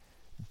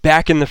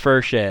Back in the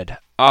fur shed,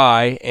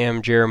 I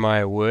am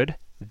Jeremiah Wood.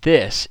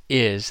 This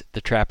is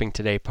the Trapping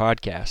Today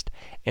podcast,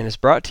 and is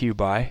brought to you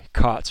by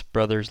Kaatz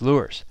Brothers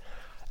Lures.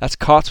 That's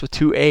Kaatz with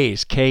two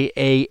A's, Kaatz,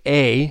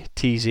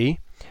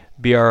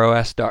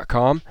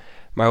 BROS.com.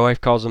 My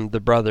wife calls them the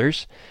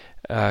brothers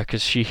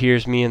because she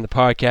hears me in the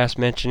podcast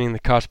mentioning the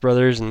Kaatz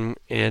Brothers, and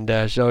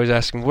she's always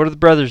asking, what are the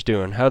brothers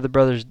doing? How are the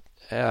brothers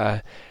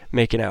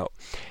making out?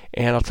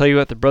 And I'll tell you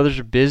what, the brothers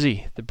are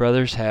busy. The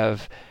brothers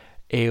have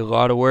a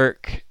lot of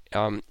work.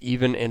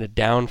 Even in a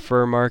down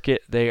fur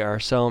market, they are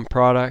selling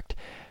product,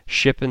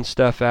 shipping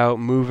stuff out,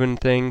 moving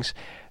things.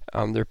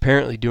 They're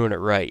apparently doing it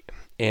right.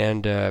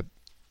 And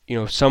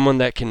someone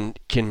that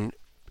can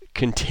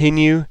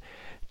continue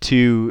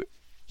to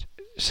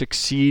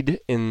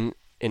succeed in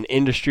an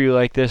industry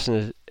like this,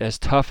 and as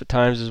tough at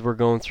times as we're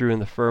going through in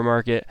the fur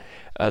market,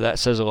 that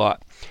says a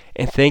lot.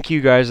 And thank you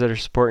guys that are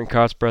supporting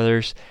Kaatz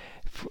Brothers.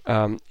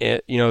 Them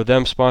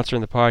sponsoring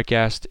the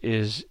podcast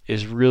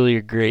is really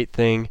a great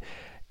thing.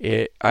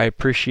 I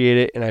appreciate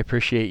it, and I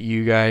appreciate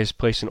you guys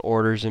placing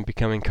orders and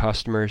becoming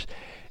customers.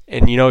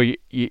 And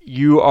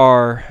you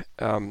are,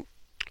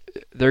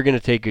 they're going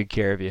to take good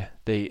care of you.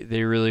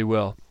 They really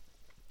will.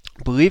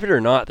 Believe it or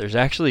not, there's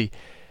actually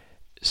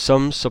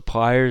some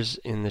suppliers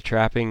in the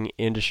trapping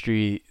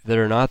industry that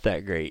are not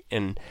that great.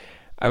 And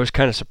I was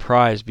kind of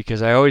surprised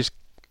because I always,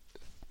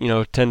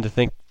 tend to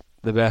think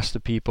the best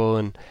of people,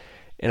 and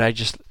I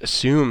just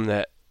assume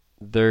that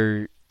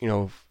they're,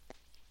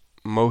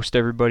 most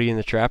everybody in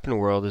the trapping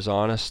world is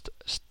honest,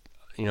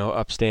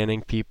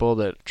 upstanding people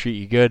that treat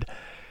you good.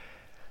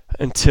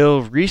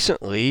 Until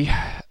recently,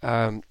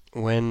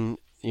 when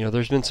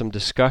there's been some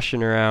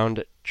discussion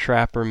around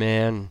Trapper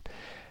Man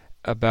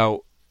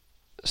about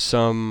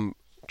some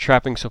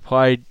trapping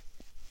supply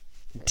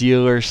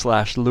dealer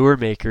 / lure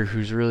maker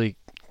who's really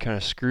kind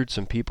of screwed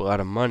some people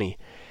out of money.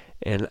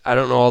 And I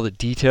don't know all the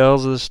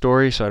details of the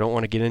story, so I don't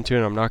want to get into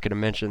it. I'm not going to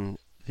mention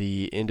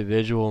the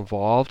individual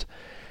involved,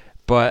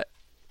 but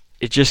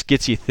it just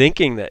gets you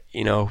thinking that,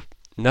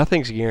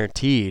 nothing's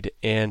guaranteed,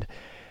 and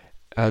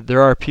there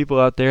are people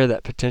out there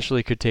that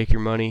potentially could take your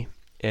money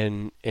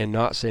and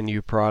not send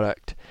you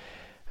product.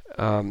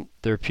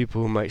 There are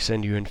people who might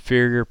send you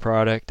inferior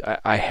product.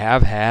 I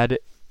have had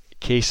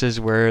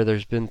cases where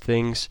there's been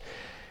things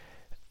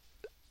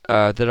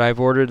that I've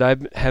ordered I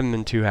haven't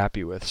been too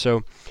happy with.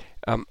 So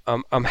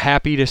I'm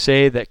happy to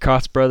say that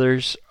Kaatz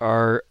Brothers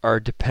are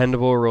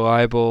dependable,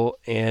 reliable,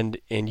 and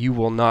you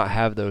will not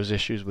have those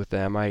issues with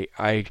them.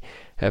 I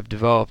have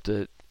developed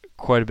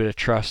quite a bit of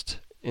trust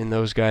in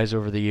those guys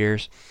over the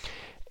years,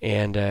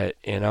 and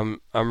I'm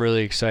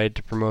really excited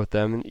to promote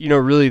them. And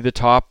really the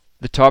top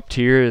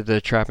tier of the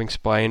trapping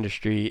supply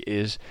industry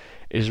is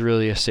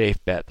really a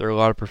safe bet. There are a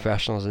lot of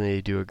professionals, and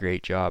they do a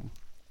great job.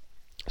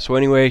 So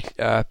anyway,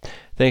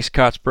 thanks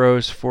Kaatz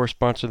Bros for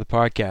sponsoring the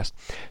podcast.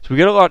 So we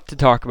got a lot to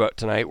talk about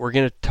tonight. We're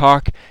going to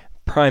talk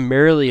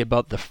primarily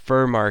about the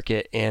fur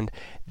market and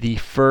the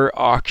fur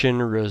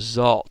auction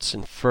results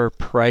and fur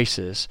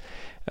prices.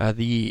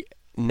 The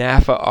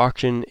NAFA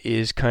auction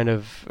is kind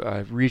of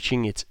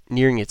nearing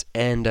its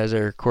end as I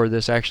record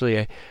this.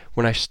 Actually,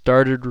 when I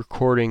started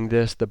recording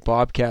this, the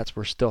Bobcats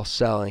were still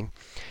selling,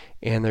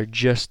 and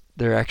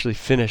they're actually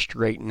finished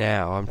right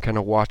now. I'm kind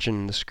of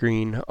watching the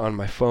screen on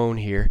my phone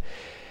here.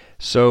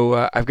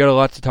 So I've got a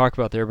lot to talk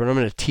about there, but I'm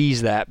going to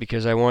tease that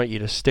because I want you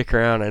to stick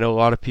around. I know a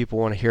lot of people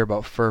want to hear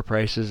about fur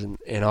prices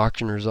and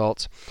auction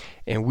results,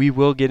 and we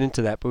will get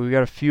into that, but we've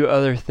got a few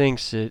other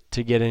things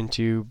to get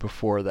into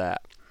before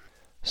that.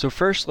 So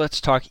first,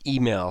 let's talk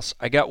emails.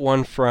 I got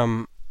one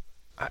from,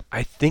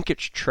 I think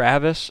it's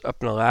Travis up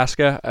in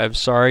Alaska. I'm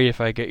sorry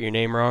if I get your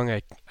name wrong.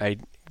 I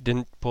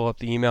didn't pull up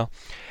the email.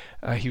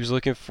 He was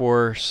looking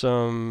for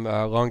some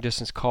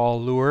long-distance call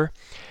lure,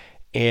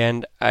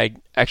 and I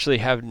actually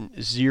have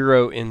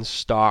 0 in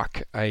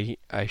stock. I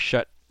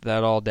shut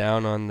that all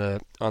down on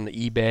the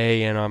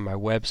eBay and on my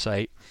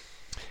website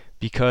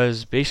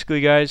because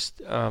basically, guys,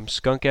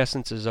 skunk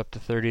essence is up to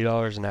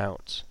 $30 an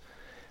ounce,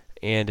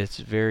 and it's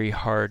very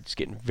hard. It's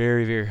getting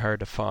very, very hard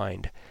to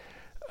find.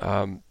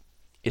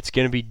 It's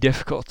going to be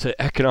difficult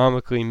to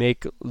economically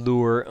make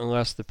lure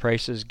unless the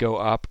prices go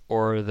up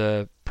or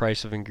the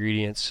price of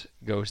ingredients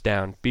goes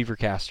down. Beaver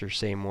caster,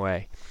 same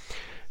way.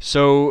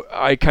 So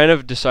I kind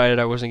of decided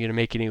I wasn't going to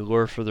make any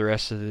lure for the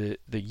rest of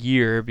the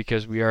year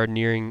because we're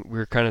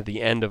kind of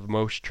the end of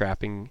most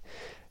trapping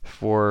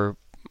for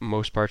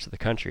most parts of the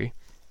country.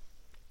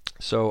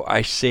 So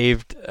I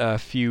saved a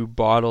few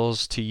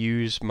bottles to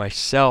use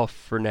myself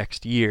for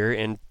next year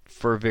and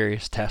for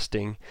various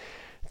testing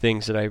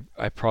things that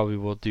I probably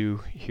will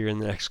do here in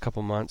the next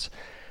couple months.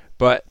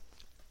 But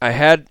I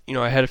had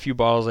a few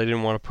bottles. I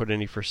didn't want to put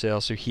any for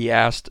sale, so he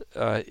asked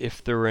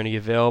if there were any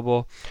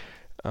available.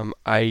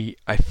 I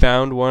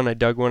found one. I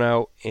dug one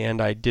out,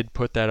 and I did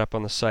put that up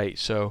on the site.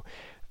 So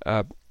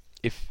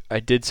if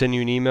I did send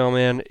you an email,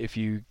 man, if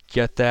you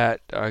get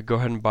that, go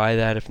ahead and buy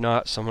that. If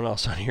not, someone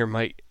else on here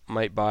might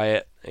buy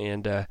it,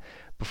 and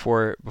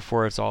before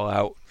it's all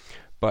out.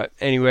 But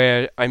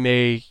anyway, I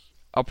may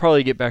I'll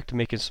probably get back to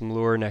making some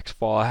lure next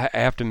fall. I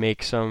have to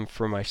make some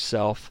for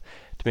myself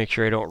to make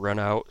sure I don't run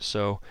out.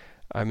 So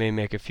I may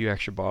make a few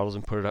extra bottles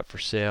and put it up for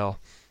sale.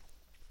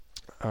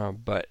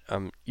 But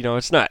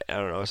it's not. I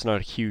don't know. It's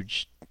not a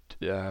huge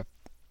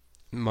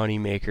money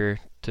maker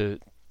to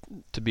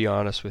be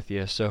honest with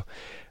you. So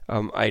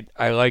I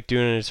like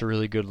doing it. It's a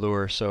really good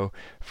lure. So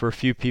for a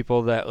few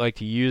people that like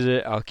to use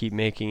it, I'll keep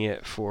making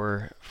it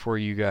for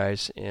you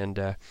guys, and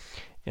I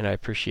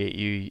appreciate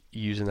you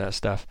using that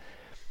stuff.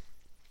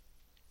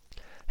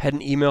 Had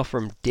an email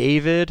from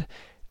David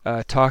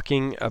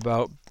talking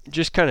about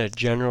just kind of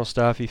general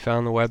stuff. He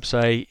found the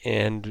website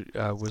and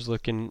was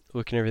looking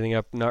everything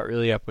up. Not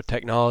really up with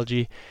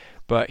technology,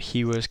 but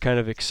he was kind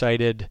of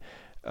excited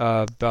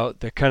about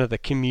the kind of the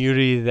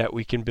community that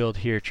we can build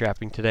here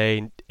trapping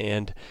today.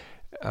 And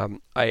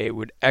I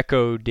would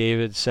echo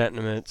David's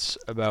sentiments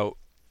about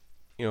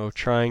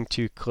trying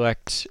to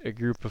collect a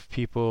group of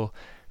people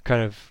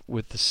kind of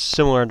with a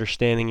similar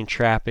understanding in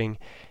trapping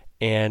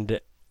and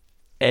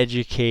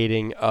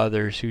educating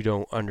others who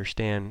don't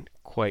understand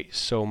quite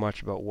so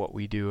much about what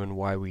we do and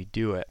why we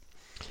do it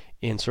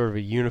in sort of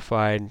a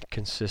unified,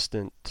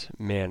 consistent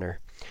manner.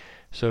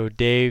 So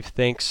Dave,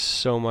 thanks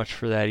so much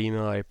for that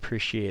email. I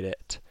appreciate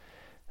it.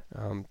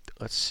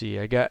 Let's see.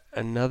 I got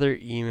another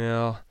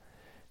email.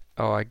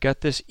 Oh, I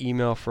got this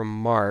email from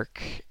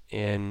Mark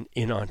in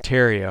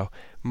Ontario.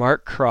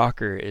 Mark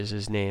Crocker is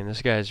his name.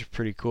 This guy's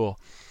pretty cool.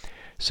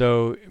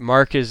 So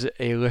Mark is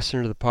a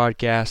listener to the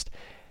podcast.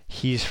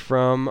 He's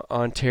from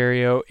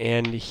Ontario,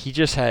 and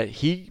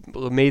he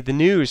made the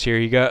news here.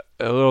 He got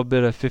a little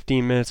bit of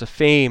 15 minutes of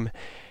fame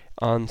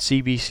on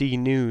CBC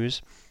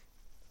News.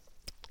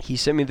 He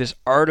sent me this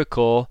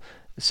article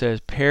that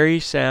says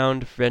Parry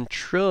Sound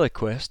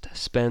ventriloquist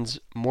spends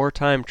more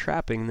time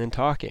trapping than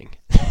talking.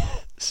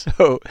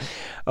 So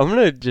I'm going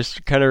to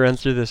just kind of run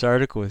through this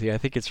article with you. I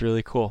think it's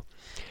really cool.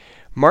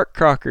 Mark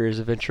Crocker is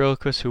a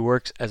ventriloquist who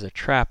works as a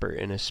trapper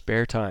in his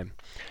spare time.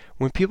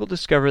 When people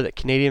discover that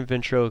Canadian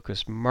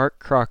ventriloquist Mark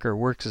Crocker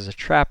works as a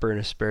trapper in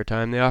his spare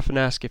time, they often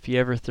ask if he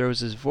ever throws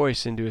his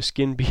voice into a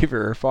skinned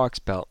beaver or fox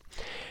pelt.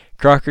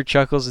 Crocker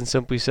chuckles and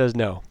simply says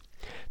no.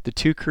 The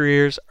two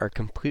careers are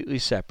completely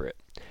separate.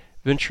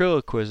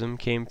 Ventriloquism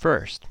came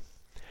first.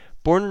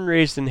 Born and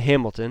raised in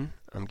Hamilton,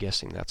 I'm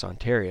guessing that's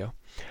Ontario,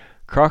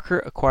 Crocker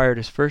acquired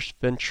his first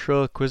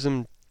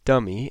ventriloquism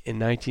dummy in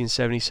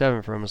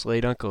 1977 from his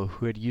late uncle,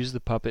 who had used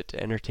the puppet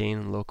to entertain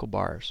in local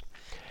bars.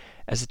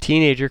 As a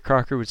teenager,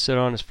 Crocker would sit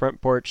on his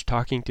front porch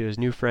talking to his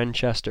new friend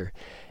Chester,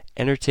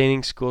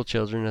 entertaining school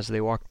children as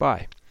they walked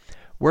by.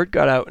 Word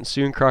got out, and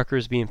soon Crocker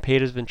was being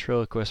paid as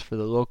ventriloquist for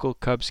the local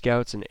Cub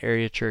Scouts and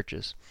area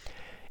churches.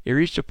 It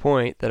reached a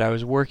point that I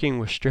was working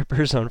with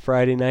strippers on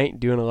Friday night and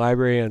doing a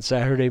library on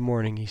Saturday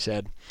morning, he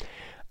said.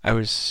 I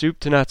was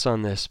soup to nuts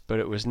on this, but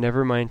it was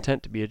never my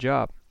intent to be a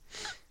job.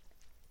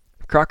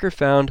 Crocker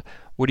found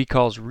what he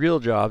calls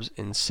real jobs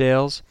in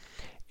sales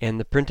and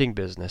the printing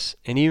business,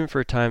 and even for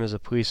a time as a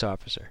police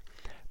officer.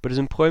 But his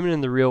employment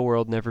in the real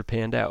world never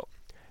panned out.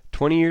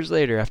 20 years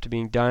later, after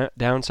being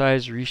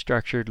downsized,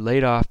 restructured,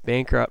 laid off,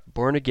 bankrupt,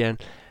 born again,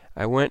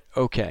 I went,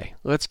 okay,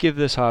 let's give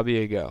this hobby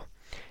a go.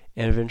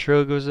 And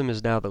ventriloquism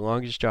is now the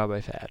longest job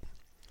I've had.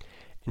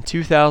 In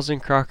 2000,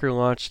 Crocker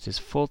launched his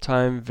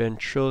full-time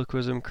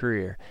ventriloquism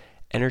career,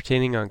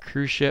 entertaining on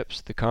cruise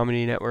ships, the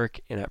Comedy Network,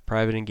 and at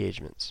private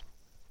engagements.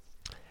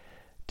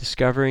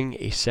 Discovering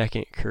a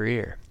second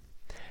career.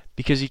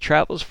 Because he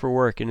travels for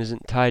work and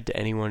isn't tied to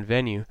any one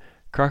venue,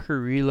 Crocker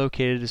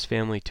relocated his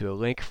family to a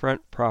lakefront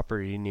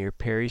property near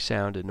Parry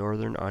Sound in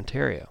northern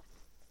Ontario.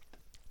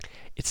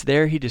 It's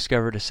there he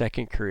discovered a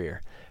second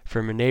career,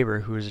 from a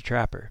neighbor who was a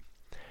trapper.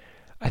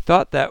 I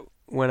thought that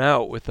went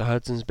out with the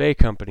Hudson's Bay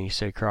Company,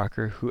 said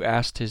Crocker, who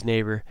asked his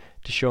neighbor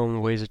to show him the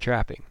ways of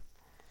trapping.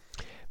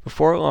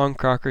 Before long,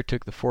 Crocker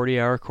took the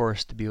 40-hour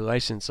course to be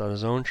licensed on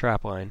his own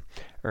trap line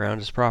around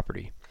his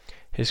property.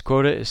 His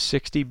quota is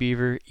 60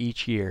 beaver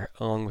each year,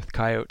 along with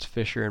coyotes,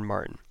 fisher, and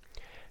marten.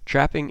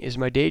 Trapping is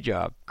my day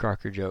job,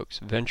 Crocker jokes.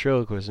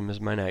 Ventriloquism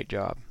is my night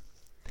job.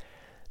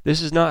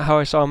 This is not how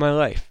I saw my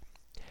life.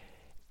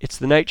 It's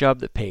the night job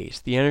that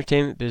pays. The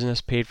entertainment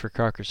business paid for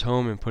Crocker's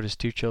home and put his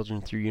two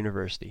children through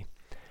university.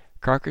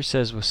 Crocker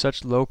says with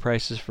such low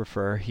prices for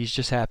fur, he's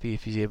just happy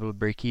if he's able to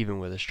break even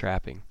with his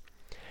trapping.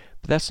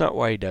 But that's not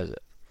why he does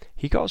it.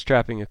 He calls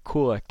trapping a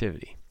cool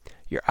activity.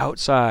 You're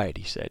outside,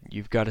 he said.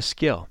 You've got a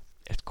skill.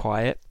 It's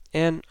quiet,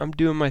 and I'm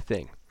doing my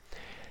thing.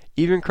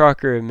 Even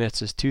Crocker admits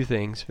his two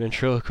things,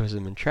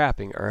 ventriloquism and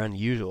trapping, are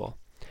unusual.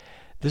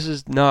 This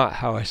is not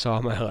how I saw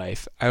my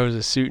life. I was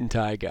a suit and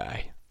tie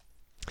guy.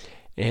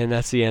 And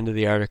that's the end of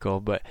the article,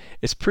 but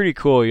it's pretty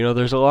cool.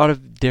 There's a lot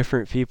of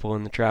different people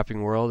in the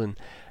trapping world,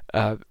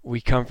 and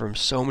we come from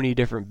so many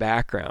different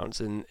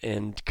backgrounds,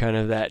 and kind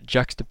of that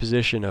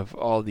juxtaposition of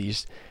all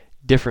these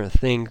different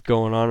things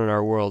going on in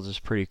our world is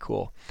pretty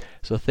cool.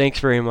 So thanks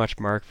very much,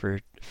 Mark,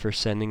 for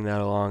sending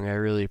that along. I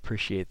really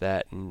appreciate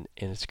that, and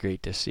it's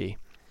great to see.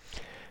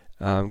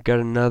 Got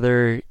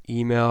another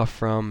email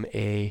from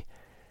a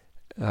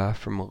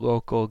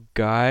local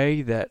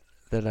guy that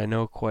that I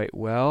know quite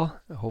well.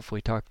 I'll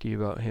hopefully talk to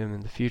you about him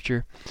in the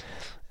future.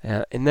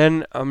 And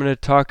then I'm going to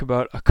talk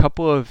about a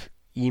couple of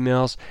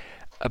emails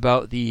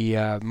about the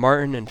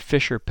marten and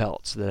fisher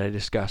pelts that I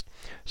discussed.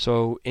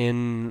 So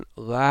in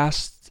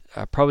last,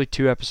 probably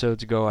 2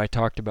 episodes ago, I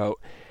talked about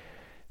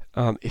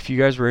if you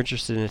guys were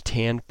interested in a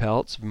tanned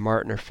pelts,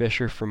 marten or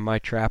fisher from my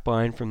trap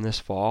line from this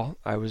fall,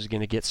 I was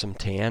going to get some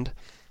tanned.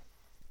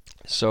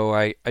 So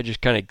I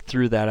just kind of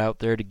threw that out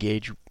there to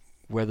gauge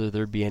whether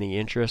there'd be any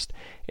interest.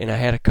 And I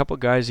had a couple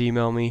guys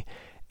email me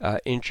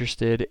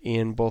interested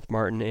in both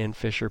marten and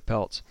fisher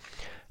pelts.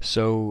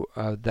 So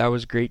that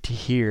was great to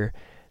hear.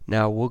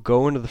 Now we'll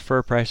go into the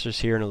fur prices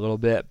here in a little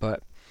bit,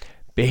 but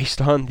based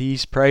on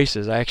these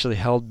prices, I actually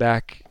held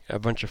back a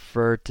bunch of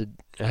fur.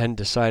 I hadn't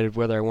decided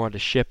whether I wanted to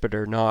ship it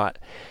or not.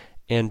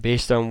 And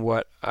based on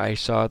what I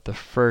saw at the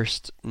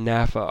first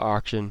NAFA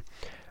auction,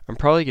 I'm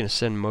probably going to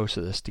send most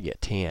of this to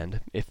get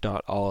tanned, if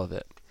not all of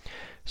it.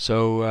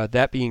 So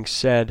that being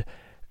said,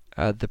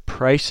 the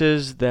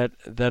prices that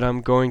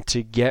I'm going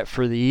to get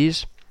for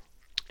these,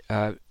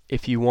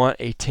 if you want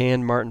a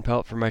tanned marten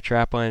pelt for my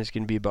trap line, it's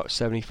going to be about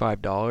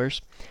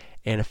 $75,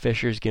 and a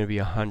fisher is going to be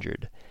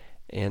 $100,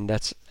 and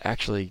that's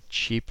actually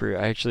cheaper.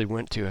 I actually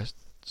went to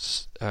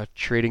a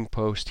trading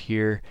post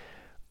here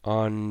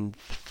on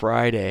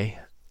Friday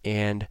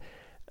and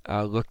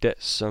looked at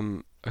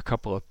a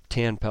couple of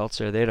tan pelts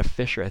there. They had a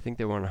fisher. I think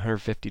they wanted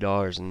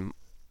 $150, and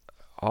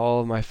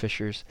all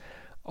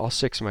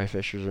 6 of my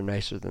fishers are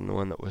nicer than the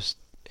one that was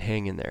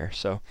hanging there.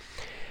 So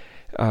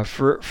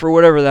for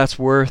whatever that's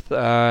worth,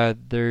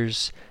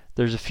 there's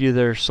a few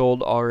that are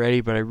sold already,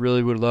 but I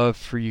really would love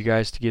for you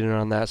guys to get in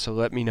on that. So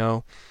let me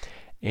know.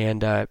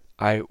 And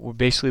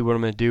basically what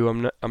I'm going to do,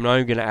 I'm not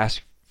even going to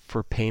ask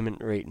for payment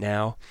right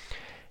now.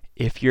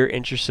 If you're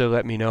interested,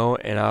 let me know,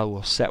 and I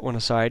will set one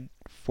aside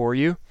for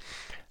you.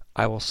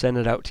 I will send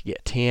it out to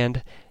get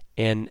tanned,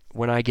 and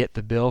when I get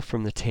the bill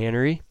from the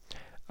tannery,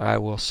 I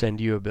will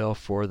send you a bill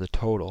for the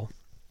total,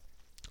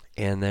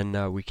 and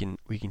then we can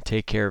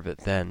take care of it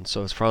then.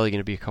 So it's probably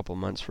going to be a couple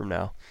months from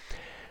now.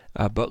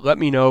 But let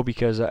me know,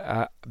 because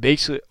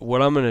basically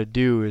what I'm going to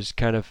do is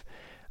I'm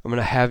going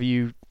to have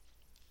you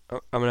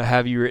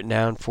written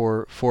down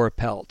for a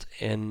pelt,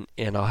 and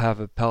I'll have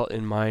a pelt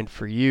in mind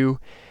for you.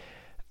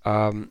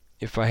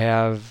 If I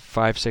have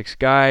 5-6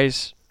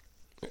 guys,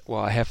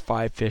 well, I have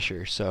 5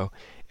 fishers, so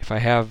if I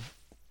have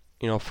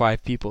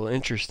 5 people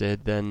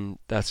interested, then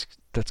that's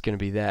going to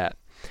be that.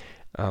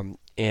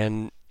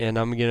 And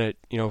I'm gonna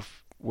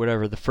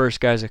whatever the first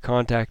guys that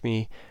contact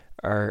me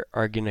are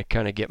gonna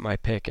kind of get my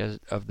pick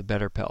of the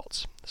better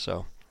pelts.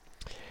 So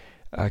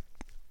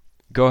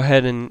go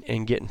ahead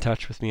and get in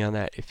touch with me on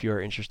that if you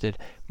are interested.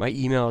 My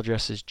email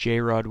address is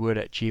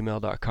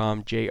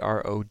jrodwood@gmail.com,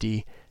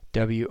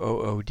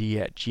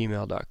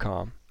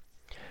 jrodwood@gmail.com.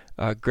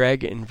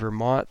 Greg in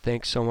Vermont,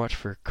 thanks so much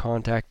for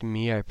contacting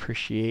me. I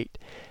appreciate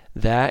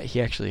that.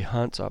 He actually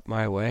hunts up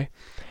my way.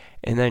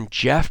 And then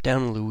Jeff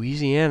down in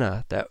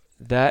Louisiana,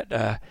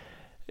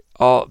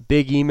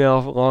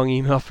 long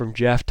email from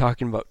Jeff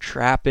talking about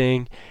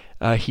trapping.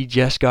 He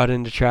just got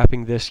into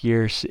trapping this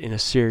year in a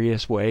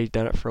serious way. He's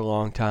done it for a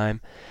long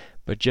time,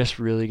 but just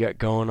really got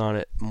going on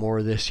it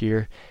more this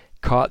year.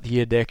 Caught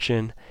the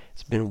addiction.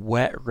 It's been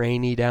wet,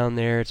 rainy down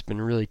there. It's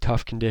been really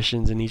tough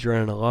conditions, and he's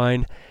running a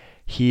line.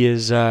 He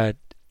is doing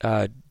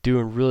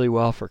really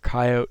well for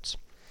coyotes,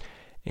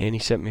 and he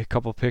sent me a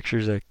couple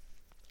pictures of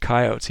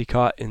coyotes he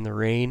caught in the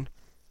rain,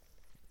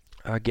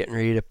 getting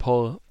ready to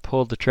pull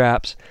the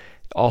traps.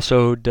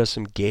 Also does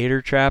some gator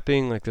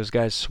trapping, like those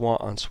guys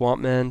on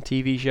Swamp Men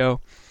TV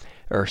show,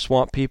 or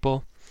Swamp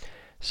People.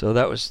 So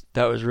that was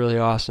really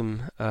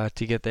awesome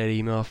to get that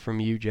email from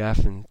you,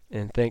 Jeff, and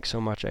thanks so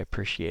much. I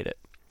appreciate it.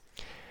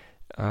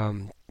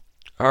 All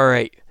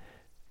right,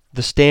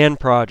 the stand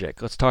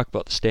project. Let's talk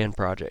about the stand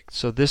project.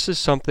 So this is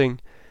something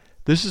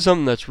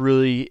that's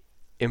really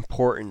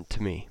important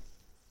to me.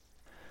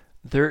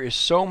 There is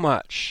so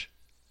much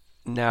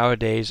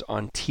nowadays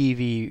on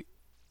TV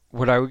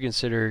what I would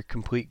consider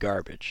complete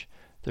garbage.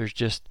 There's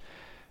just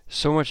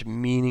so much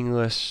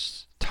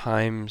meaningless,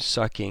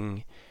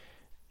 time-sucking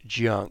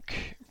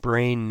junk,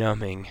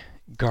 brain-numbing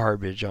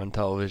garbage on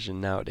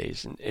television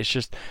nowadays, and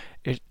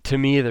to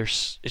me,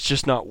 it's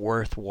just not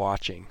worth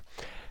watching.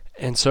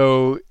 And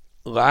so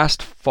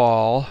last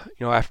fall,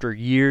 after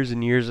years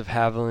and years of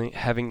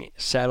having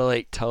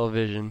satellite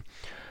television,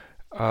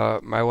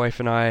 my wife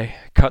and I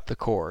cut the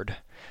cord.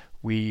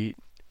 We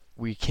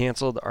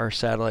canceled our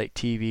satellite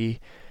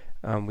TV.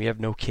 We have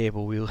no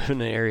cable. We live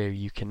in an area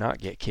you cannot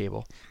get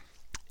cable,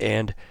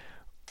 and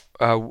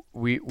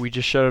we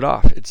just shut it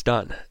off. It's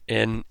done,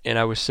 and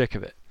I was sick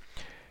of it.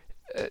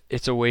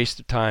 It's a waste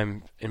of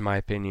time, in my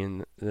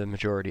opinion, the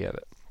majority of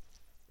it.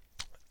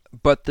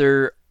 But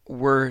there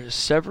were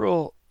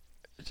several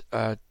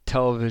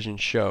television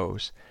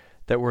shows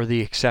that were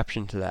the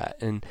exception to that,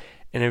 and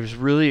it was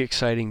really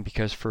exciting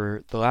because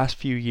for the last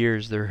few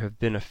years there have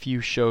been a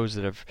few shows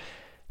that have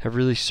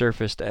really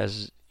surfaced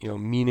as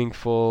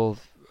meaningful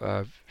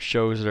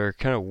shows that are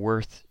kind of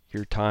worth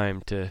your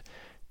time to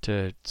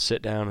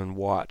sit down and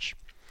watch.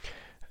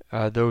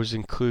 Those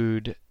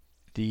include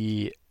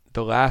the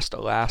Last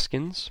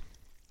Alaskans,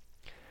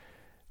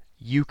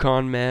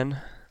 Yukon Men,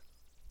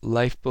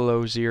 Life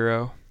Below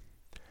Zero,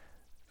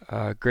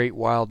 Great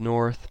Wild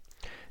North.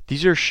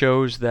 These are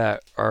shows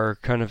that are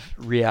kind of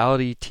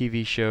reality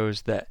TV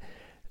shows that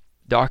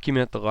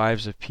document the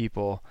lives of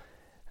people.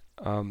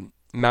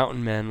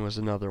 Mountain Men was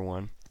another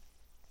one.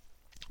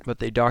 But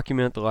they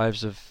document the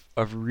lives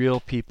of real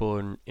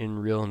people in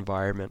real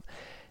environment.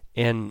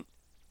 And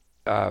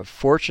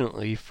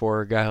fortunately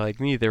for a guy like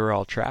me, they were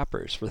all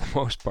trappers for the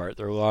most part.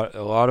 There are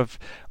a lot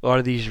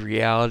of these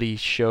reality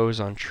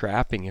shows on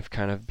trapping have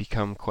kind of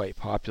become quite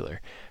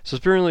popular. So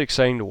it's been really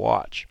exciting to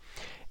watch.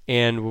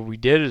 And what we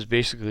did is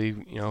basically,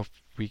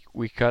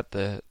 we cut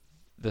the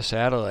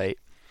satellite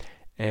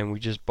and we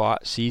just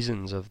bought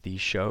seasons of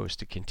these shows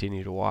to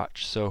continue to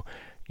watch. So,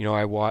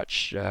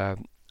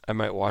 I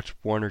might watch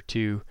one or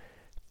two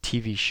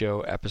TV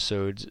show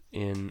episodes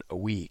in a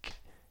week,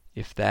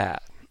 if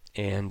that.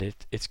 And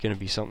it's going to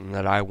be something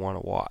that I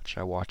want to watch.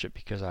 I watch it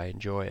because I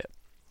enjoy it.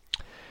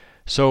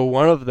 So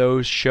one of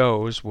those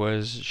shows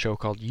was a show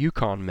called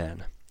Yukon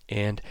Men.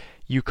 And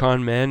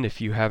Yukon Men,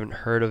 if you haven't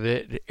heard of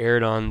it, it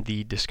aired on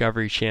the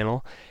Discovery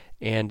Channel,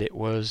 and it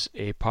was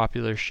a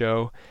popular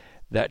show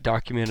that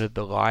documented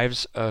the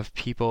lives of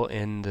people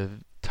in the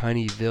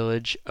tiny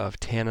village of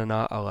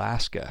Tanana,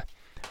 Alaska.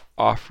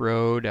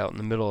 Off-road, out in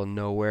the middle of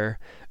nowhere,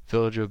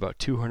 village of about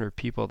 200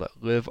 people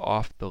that live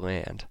off the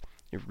land.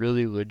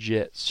 Really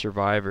legit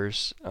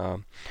survivors,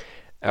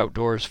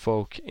 outdoors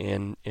folk,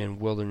 and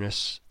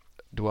wilderness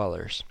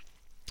dwellers.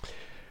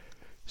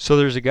 So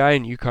there's a guy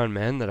in Yukon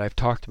Men that I've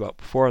talked about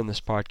before on this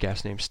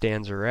podcast named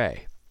Stan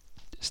Zaray.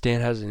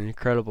 Stan has an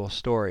incredible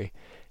story.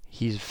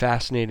 He's a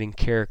fascinating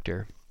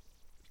character,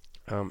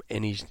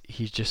 and he's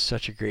just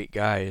such a great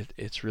guy.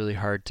 It's really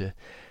hard to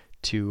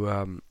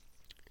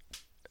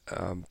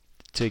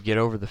get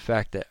over the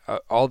fact that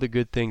all the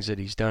good things that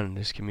he's done in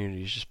this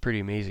community is just pretty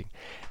amazing.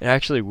 And I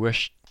actually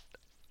wish,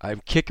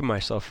 I'm kicking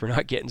myself for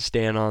not getting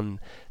Stan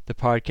on the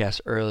podcast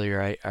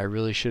earlier. I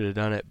really should have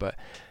done it, but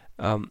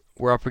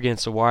we're up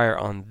against the wire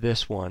on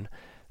this one,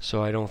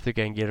 so I don't think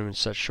I can get him in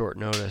such short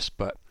notice.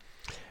 But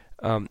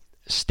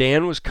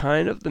Stan was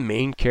kind of the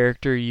main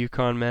character of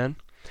Yukon Men,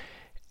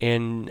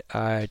 and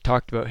I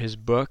talked about his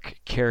book,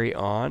 Carry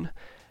On.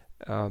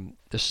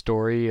 The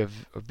story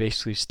of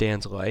basically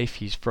Stan's life.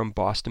 He's from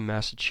Boston,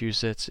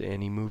 Massachusetts,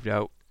 and he moved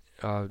out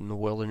in the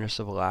wilderness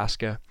of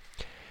Alaska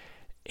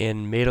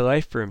and made a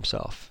life for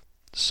himself.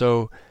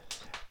 So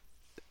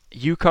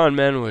Yukon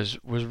Men was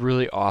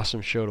really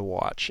awesome show to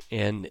watch,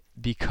 and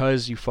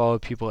because you follow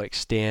people like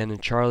Stan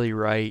and Charlie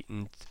Wright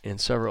and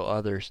several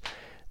others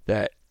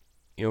that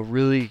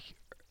really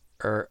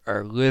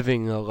are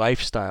living a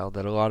lifestyle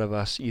that a lot of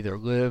us either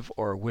live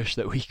or wish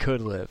that we could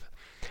live.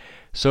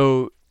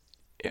 So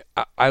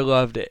I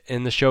loved it,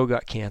 and the show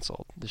got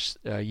canceled. This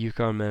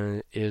Yukon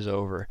Men is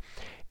over,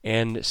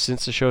 and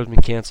since the show has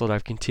been canceled,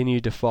 I've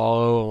continued to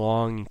follow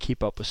along and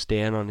keep up with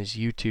Stan on his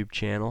YouTube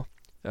channel.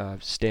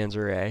 Stan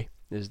Zaray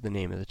is the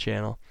name of the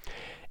channel,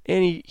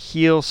 and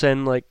he'll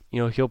send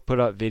he'll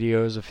put out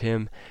videos of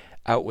him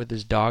out with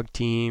his dog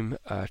team,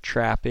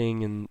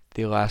 trapping in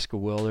the Alaska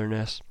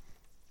wilderness,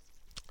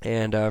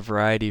 and a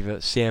variety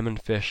of salmon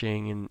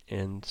fishing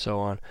and so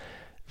on,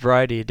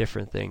 variety of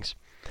different things,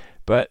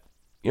 but.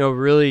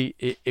 Really,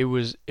 it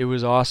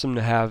was awesome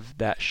to have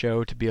that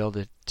show, to be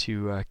able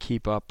to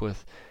keep up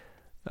with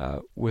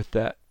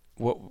that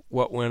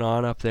what went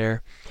on up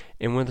there,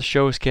 and when the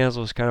show was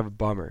canceled, it was kind of a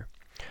bummer.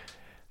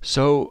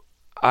 So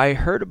I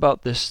heard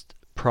about this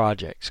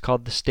project. It's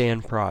called the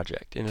Stan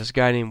Project, and it's a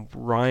guy named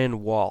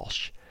Ryan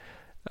Walsh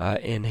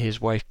and his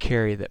wife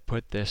Carrie that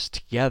put this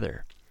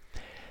together.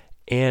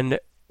 And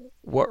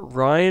what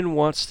Ryan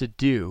wants to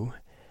do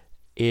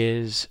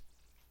is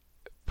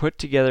put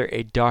together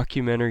a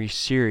documentary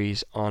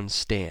series on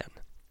Stan,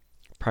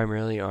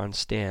 primarily on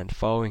Stan,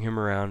 following him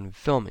around and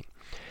filming.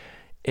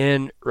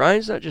 And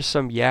Ryan's not just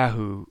some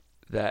yahoo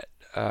that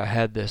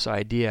had this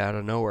idea out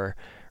of nowhere.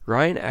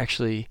 Ryan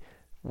actually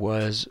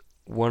was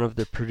one of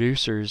the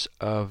producers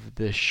of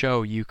the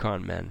show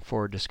Yukon Men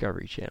for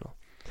Discovery Channel.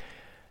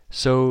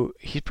 So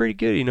he's pretty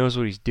good. He knows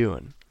what he's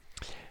doing.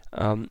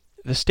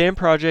 The Stan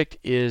Project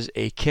is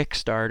a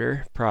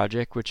Kickstarter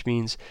project, which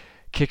means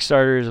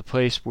Kickstarter is a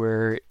place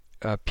where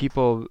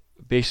people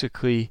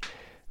basically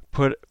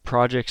put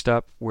projects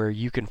up where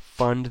you can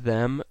fund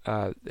them.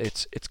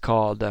 It's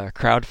called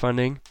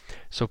crowdfunding.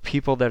 So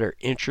people that are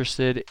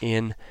interested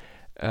in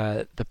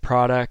the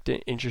product,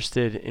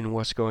 interested in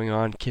what's going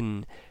on,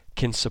 can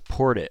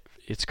support it.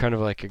 It's kind of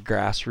like a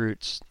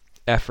grassroots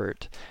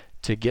effort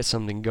to get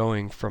something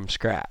going from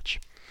scratch.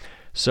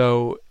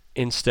 So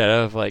instead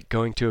of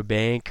going to a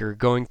bank or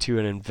going to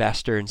an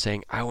investor and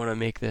saying, I want to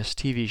make this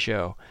TV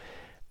show,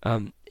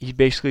 he's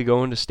basically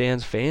going to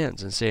Stan's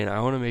fans and saying,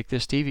 I want to make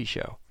this TV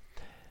show.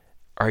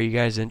 Are you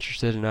guys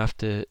interested enough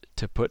to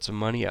put some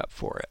money up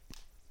for it?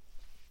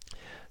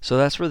 So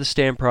that's where the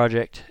Stan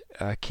Project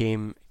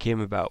came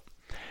about.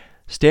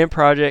 Stan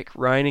Project,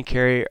 Ryan and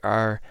Carrie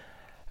are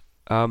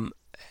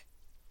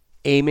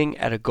aiming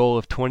at a goal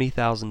of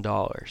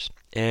 $20,000.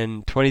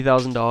 And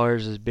 $20,000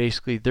 is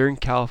basically, they're in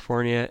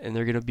California and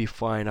they're going to be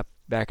flying up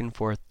back and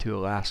forth to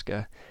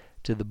Alaska,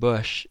 to the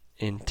bush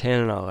in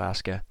Tanana,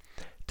 Alaska,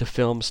 to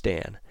film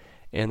Stan.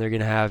 And they're going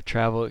to have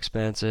travel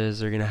expenses,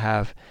 they're going to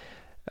have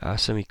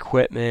some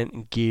equipment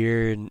and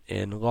gear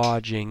and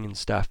lodging and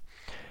stuff.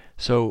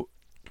 So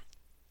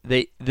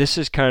this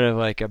is kind of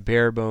like a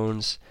bare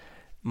bones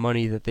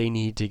money that they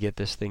need to get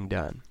this thing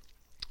done.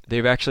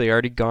 They've actually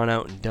already gone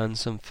out and done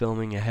some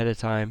filming ahead of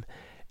time,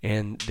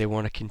 and they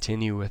want to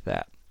continue with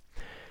that.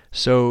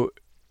 So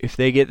if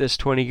they get this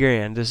 20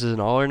 grand, this is an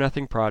all or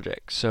nothing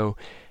project. So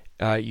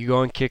you go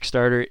on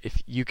Kickstarter,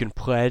 if you can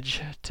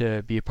pledge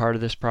to be a part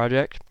of this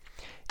project.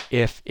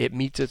 If it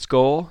meets its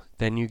goal,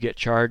 then you get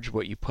charged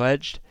what you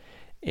pledged,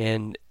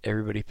 and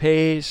everybody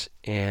pays,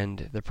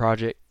 and the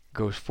project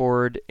goes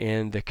forward,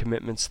 and the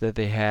commitments that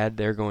they had,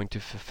 they're going to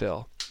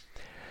fulfill.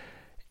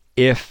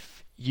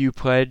 If you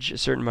pledge a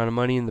certain amount of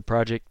money and the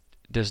project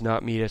does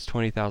not meet its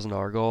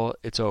 $20,000 goal,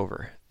 it's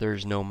over.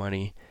 There's no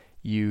money.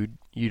 You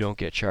don't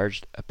get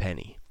charged a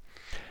penny.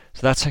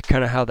 So that's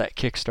kind of how that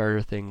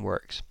Kickstarter thing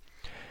works.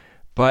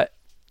 But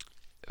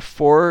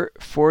for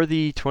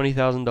the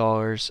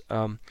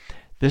 $20,000,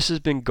 this has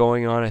been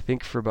going on, I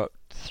think, for about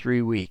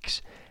 3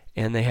 weeks,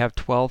 and they have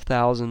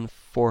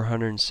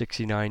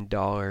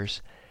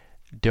 $12,469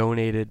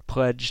 donated,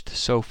 pledged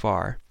so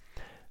far,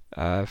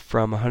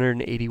 from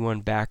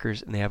 181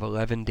 backers, and they have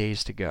 11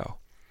 days to go.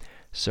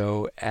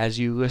 So as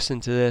you listen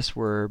to this,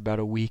 we're about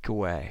a week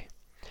away.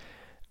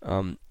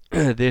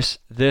 This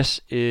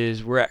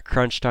is, we're at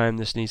crunch time.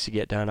 This needs to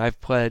get done.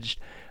 I've pledged.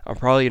 I'm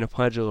probably going to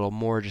pledge a little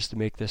more just to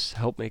make this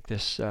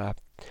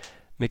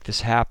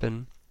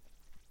happen.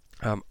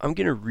 I'm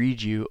going to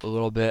read you a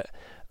little bit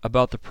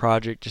about the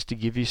project just to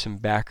give you some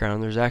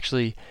background. There's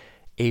actually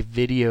a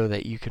video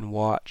that you can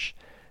watch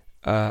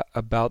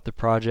about the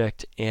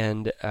project,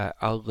 and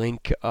I'll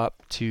link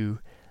up to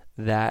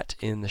that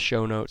in the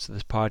show notes of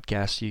this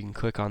podcast, so you can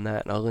click on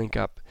that, and I'll link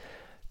up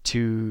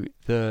to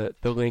the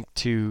link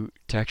to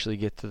actually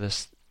get to the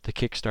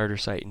Kickstarter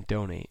site and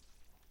donate.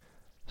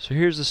 So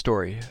here's the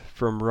story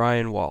from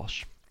Ryan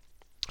Walsh.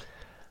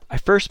 I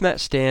first met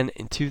Stan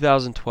in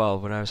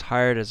 2012 when I was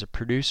hired as a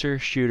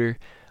producer-shooter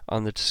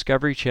on the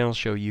Discovery Channel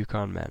show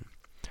Yukon Men.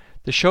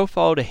 The show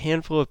followed a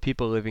handful of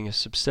people living a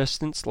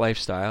subsistence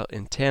lifestyle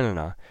in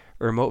Tanana,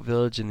 a remote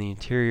village in the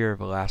interior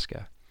of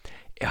Alaska.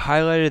 It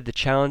highlighted the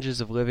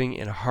challenges of living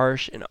in a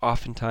harsh and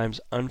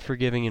oftentimes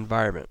unforgiving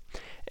environment,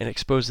 and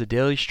exposed the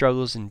daily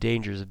struggles and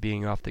dangers of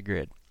being off the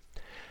grid.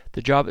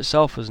 The job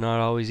itself was not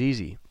always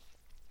easy.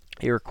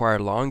 It required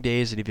long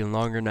days and even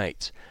longer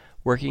nights,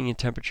 working in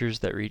temperatures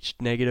that reached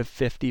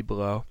 -50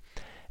 below,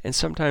 and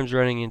sometimes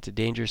running into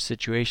dangerous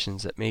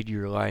situations that made you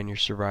rely on your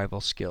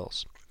survival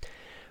skills.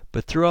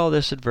 But through all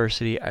this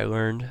adversity, I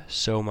learned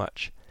so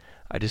much.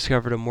 I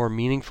discovered a more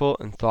meaningful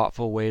and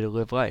thoughtful way to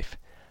live life.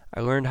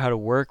 I learned how to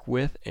work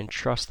with and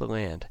trust the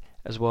land,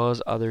 as well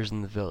as others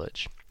in the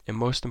village. And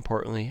most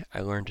importantly, I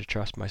learned to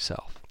trust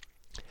myself.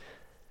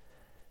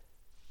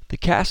 The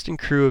cast and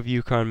crew of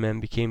Yukon Men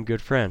became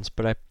good friends,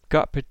 but I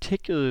got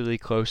particularly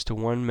close to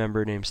one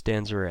member named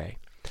Stan Zaray.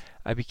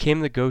 I became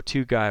the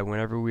go-to guy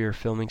whenever we were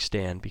filming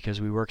Stan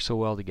because we worked so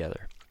well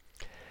together.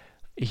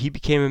 He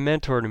became a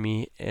mentor to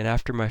me, and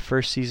after my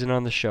first season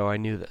on the show, I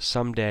knew that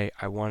someday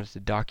I wanted to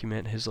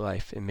document his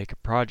life and make a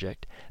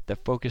project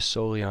that focused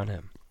solely on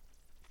him.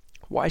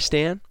 Why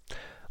Stan?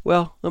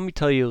 Well, let me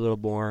tell you a little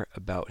more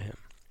about him.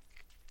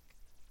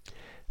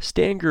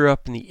 Stan grew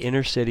up in the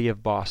inner city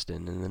of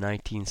Boston in the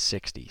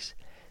 1960s.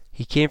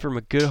 He came from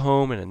a good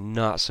home in a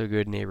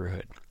not-so-good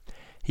neighborhood.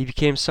 He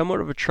became somewhat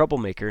of a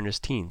troublemaker in his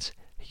teens.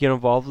 He got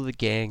involved with a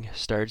gang,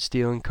 started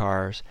stealing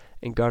cars,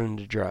 and got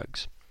into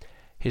drugs.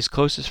 His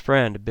closest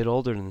friend, a bit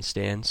older than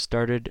Stan,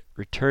 started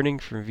returning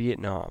from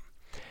Vietnam,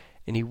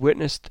 and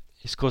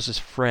his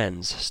closest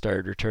friends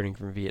started returning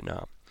from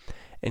Vietnam,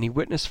 and he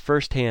witnessed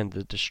firsthand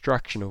the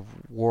destruction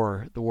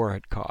the war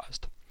had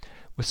caused.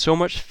 With so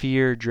much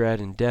fear, dread,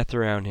 and death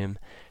around him,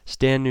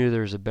 Stan knew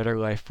there was a better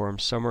life for him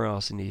somewhere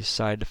else, and he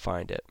decided to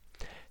find it.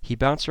 He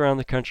bounced around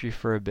the country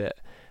for a bit,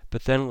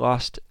 but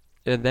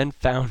then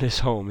found his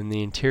home in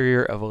the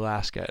interior of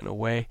Alaska in a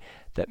way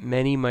that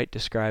many might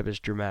describe as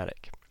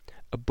dramatic.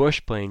 A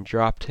bush plane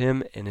dropped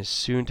him and his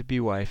soon-to-be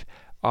wife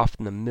off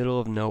in the middle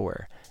of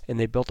nowhere, and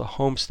they built a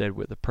homestead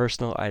with the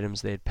personal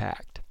items they had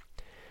packed.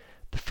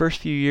 The first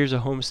few years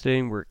of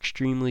homesteading were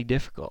extremely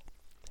difficult.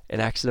 An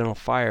accidental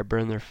fire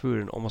burned their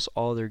food and almost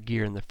all their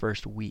gear in the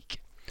first week.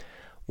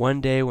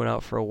 One day, when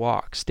out for a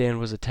walk, Stan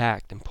was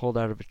attacked and pulled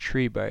out of a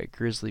tree by a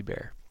grizzly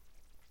bear.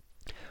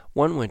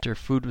 One winter,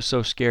 food was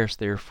so scarce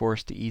they were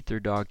forced to eat their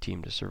dog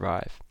team to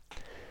survive.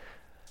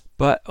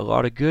 But a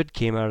lot of good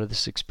came out of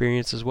this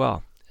experience as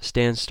well.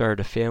 Stan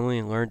started a family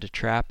and learned to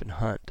trap and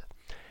hunt.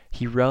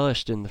 He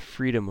relished in the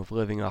freedom of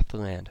living off the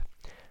land.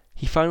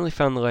 He finally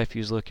found the life he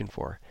was looking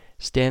for.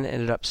 Stan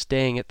ended up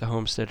staying at the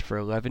homestead for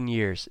 11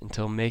 years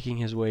until making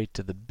his way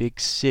to the big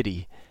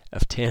city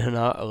of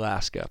Tanana,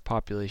 Alaska,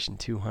 population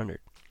 200.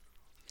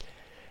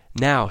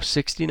 Now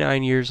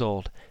 69 years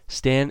old,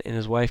 Stan and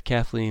his wife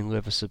Kathleen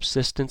live a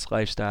subsistence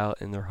lifestyle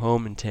in their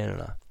home in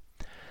Tanana.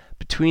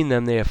 Between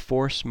them, they have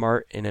 4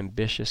 smart and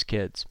ambitious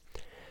kids.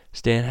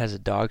 Stan has a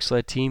dog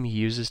sled team he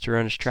uses to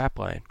run his trap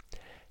line.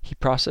 He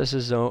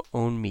processes his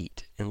own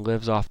meat and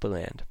lives off the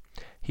land.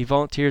 He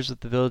volunteers with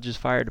the village's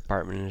fire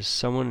department and is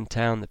someone in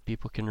town that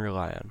people can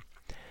rely on.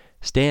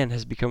 Stan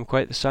has become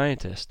quite the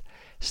scientist,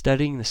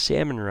 studying the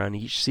salmon run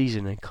each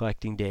season and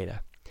collecting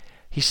data.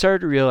 He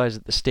started to realize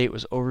that the state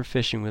was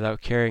overfishing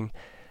without caring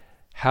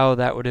how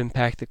that would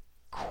impact the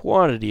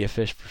quantity of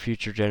fish for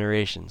future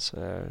generations.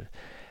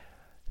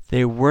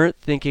 They weren't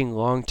thinking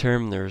long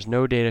term, and there was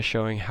no data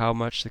showing how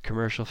much the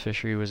commercial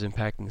fishery was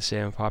impacting the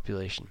salmon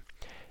population.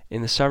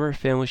 In the summer,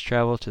 families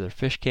travel to their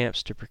fish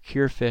camps to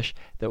procure fish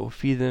that will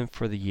feed them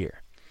for the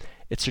year.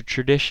 It's a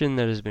tradition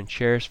that has been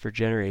cherished for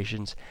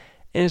generations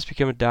and has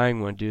become a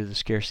dying one due to the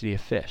scarcity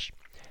of fish.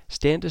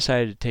 Stan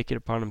decided to take it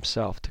upon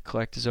himself to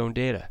collect his own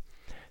data,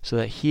 so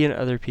that he and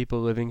other people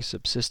living a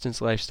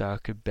subsistence lifestyle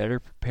could better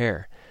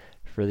prepare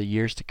for the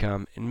years to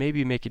come and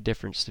maybe make a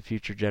difference to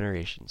future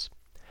generations.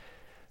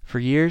 For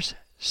years,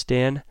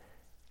 Stan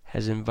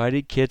has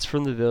invited kids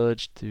from the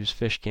village to his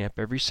fish camp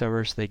every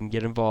summer so they can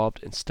get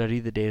involved and study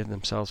the data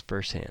themselves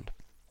firsthand.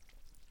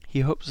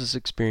 He hopes this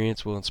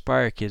experience will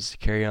inspire kids to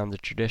carry on the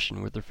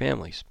tradition with their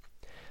families.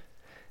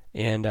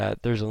 And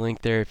there's a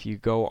link there if you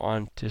go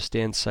on to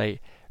Stan's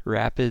site,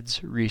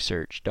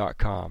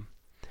 rapidsresearch.com.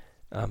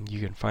 You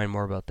can find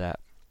more about that.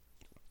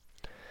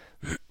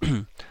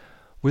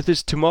 With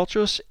his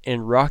tumultuous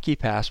and rocky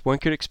past, one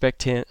could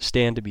expect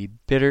Stan to be a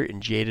bitter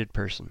and jaded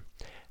person.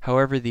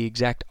 However, the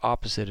exact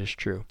opposite is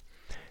true.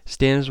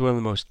 Stan is one of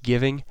the most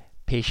giving,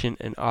 patient,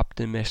 and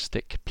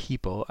optimistic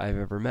people I've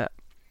ever met.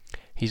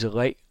 He's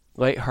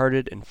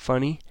light-hearted and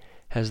funny,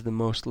 has the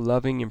most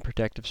loving and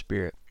protective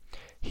spirit.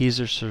 He is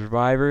a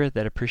survivor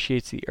that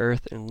appreciates the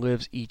earth and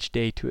lives each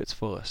day to its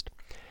fullest.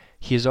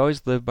 He has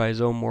always lived by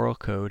his own moral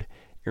code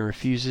and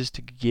refuses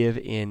to give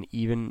in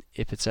even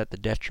if it's at the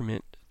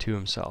detriment to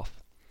himself.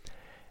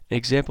 An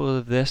example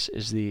of this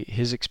is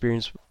his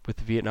experience with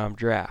the Vietnam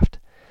draft.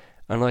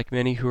 Unlike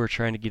many who are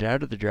trying to get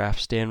out of the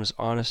draft, Stan was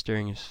honest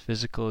during his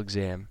physical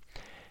exam.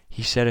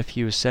 He said if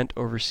he was sent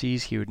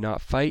overseas, he would not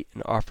fight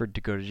and offered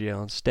to go to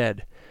jail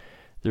instead.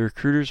 The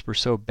recruiters were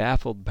so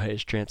baffled by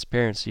his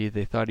transparency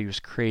they thought he was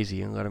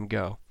crazy and let him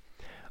go.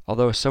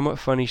 Although a somewhat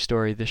funny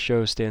story, this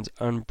shows Stan's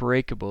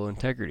unbreakable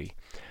integrity,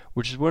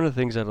 which is one of the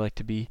things I'd like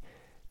to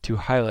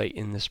highlight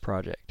in this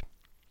project.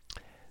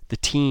 The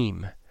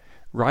team.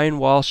 Ryan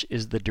Walsh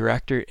is the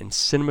director and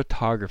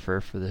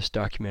cinematographer for this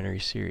documentary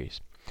series.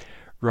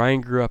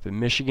 Ryan grew up in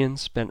Michigan,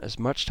 spent as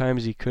much time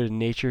as he could in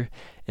nature,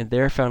 and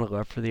there found a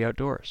love for the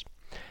outdoors.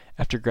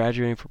 After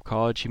graduating from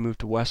college, he moved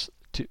to Los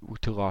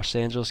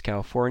Angeles,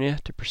 California,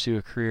 to pursue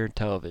a career in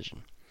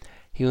television.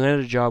 He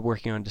landed a job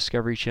working on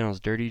Discovery Channel's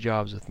Dirty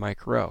Jobs with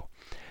Mike Rowe,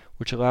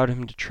 which allowed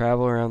him to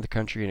travel around the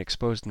country and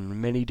exposed him to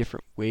many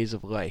different ways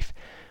of life,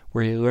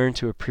 where he learned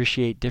to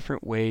appreciate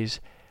different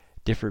ways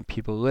different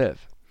people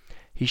live.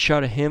 He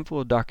shot a handful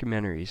of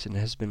documentaries and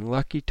has been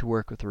lucky to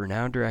work with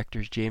renowned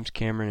directors James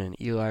Cameron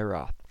and Eli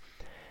Roth.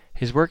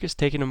 His work has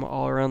taken him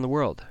all around the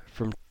world,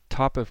 from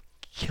top of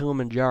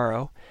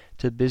Kilimanjaro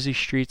to the busy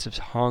streets of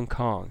Hong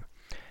Kong,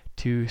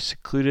 to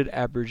secluded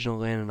Aboriginal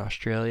land in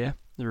Australia,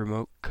 the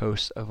remote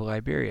coasts of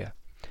Liberia.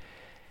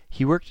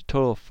 He worked a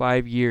total of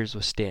 5 years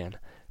with Stan,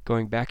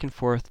 going back and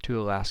forth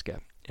to Alaska,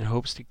 and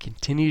hopes to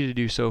continue to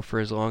do so for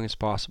as long as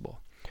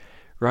possible.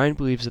 Ryan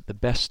believes that the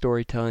best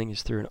storytelling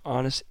is through an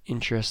honest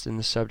interest in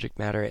the subject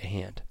matter at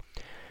hand.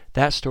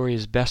 That story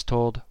is best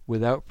told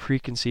without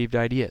preconceived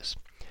ideas.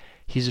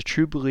 He's a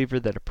true believer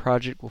that a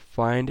project will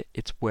find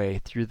its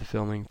way through the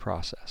filming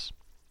process.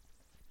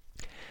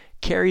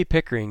 Carrie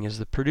Pickering is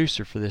the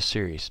producer for this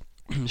series.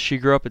 She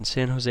grew up in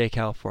San Jose,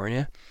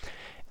 California,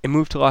 and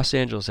moved to Los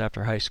Angeles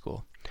after high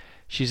school.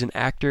 She's an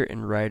actor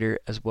and writer,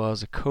 as well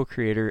as a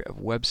co-creator of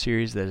a web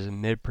series that is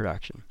in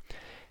mid-production.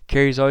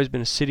 Carrie's always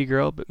been a city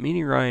girl, but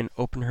meeting Ryan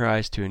opened her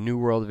eyes to a new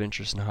world of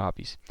interests and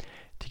hobbies.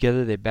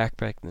 Together they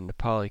backpacked the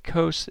Nepali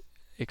coast,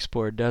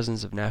 explored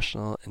dozens of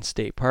national and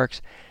state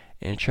parks,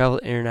 and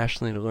traveled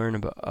internationally to learn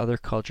about other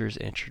cultures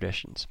and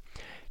traditions.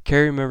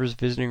 Carrie remembers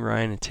visiting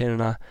Ryan in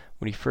Tanana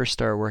when he first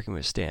started working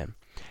with Stan.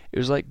 It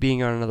was like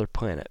being on another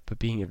planet, but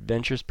being an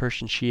adventurous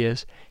person she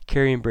is,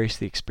 Carrie embraced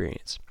the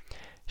experience.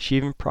 She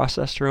even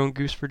processed her own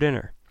goose for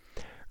dinner.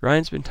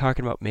 Ryan's been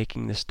talking about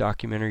making this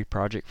documentary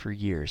project for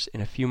years,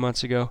 and a few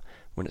months ago,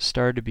 when it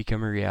started to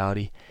become a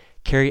reality,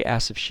 Carrie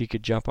asked if she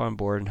could jump on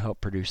board and help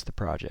produce the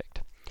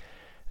project.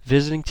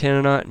 Visiting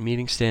Tanana and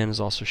meeting Stan has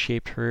also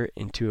shaped her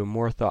into a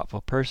more thoughtful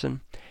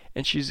person,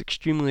 and she's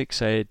extremely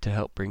excited to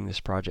help bring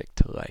this project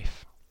to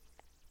life.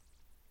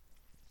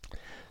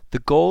 The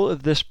goal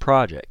of this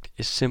project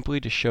is simply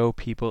to show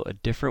people a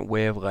different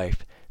way of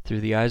life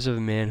through the eyes of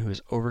a man who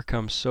has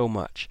overcome so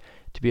much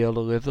to be able to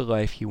live the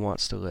life he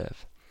wants to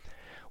live.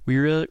 We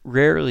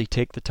rarely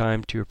take the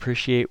time to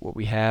appreciate what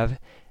we have,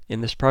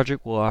 and this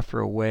project will offer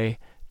a way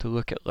to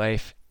look at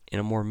life in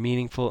a more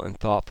meaningful and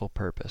thoughtful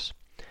purpose.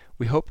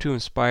 we hope to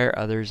inspire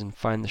others and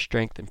find the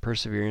strength and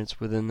perseverance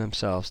within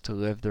themselves to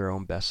live their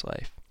own best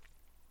life.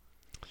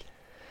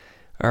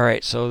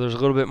 Alright, so there's a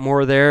little bit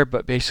more there,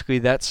 but basically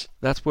that's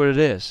what it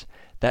is.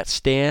 That's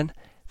Stan,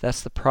 that's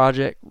the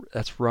project,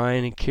 that's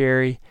Ryan and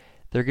Carrie.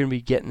 They're going to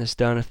be getting this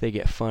done if they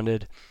get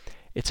funded.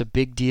 It's a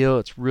big deal.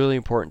 It's really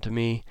important to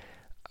me.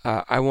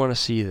 I want to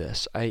see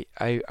this. I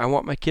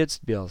want my kids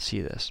to be able to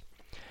see this.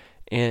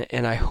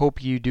 And I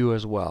hope you do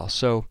as well.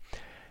 So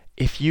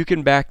if you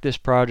can back this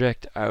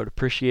project, I would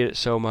appreciate it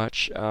so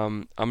much.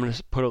 I'm going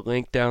to put a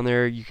link down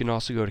there. You can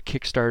also go to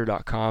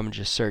Kickstarter.com and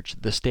just search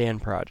The Stan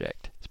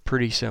Project. It's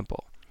pretty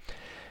simple.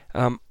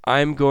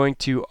 I'm going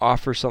to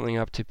offer something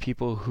up to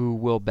people who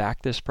will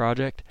back this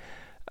project.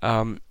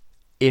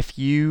 If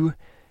you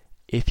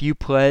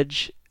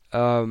pledge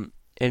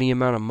any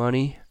amount of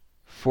money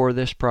for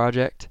this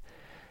project,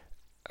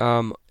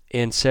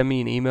 and send me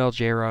an email,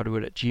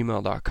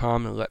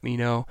 jrodwood@gmail.com, and let me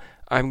know,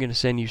 I'm going to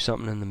send you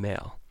something in the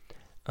mail.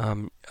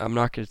 I'm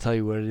not going to tell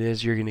you what it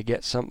is. You're going to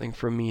get something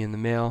from me in the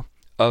mail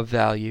of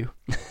value,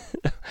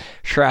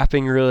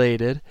 trapping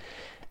related.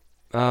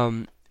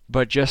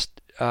 But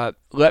just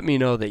let me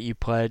know that you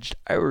pledged.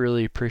 I would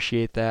really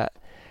appreciate that.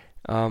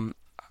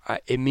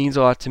 It means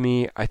a lot to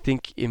me. I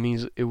think it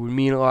would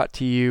mean a lot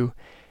to you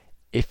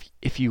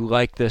if you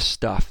like this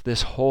stuff,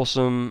 this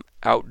wholesome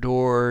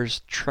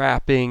outdoors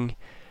trapping,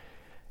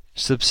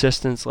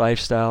 subsistence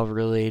lifestyle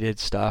related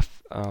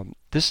stuff.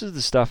 This is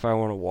the stuff I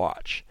want to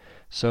watch.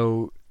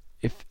 So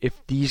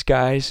if these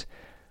guys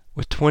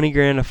with 20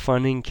 grand of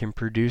funding can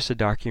produce a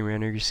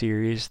documentary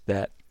series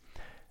that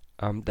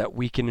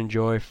we can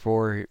enjoy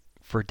for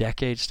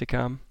decades to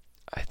come,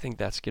 I think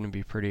that's going to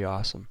be pretty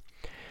awesome.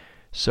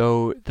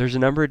 So there's a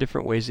number of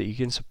different ways that you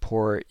can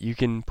support. You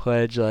can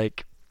pledge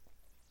 $10,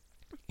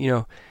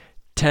 $15,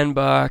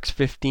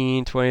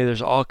 $20,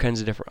 there's all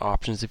kinds of different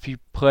options. If you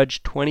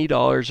pledge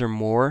 $20 or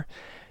more,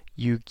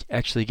 you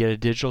actually get a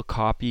digital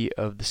copy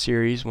of the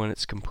series when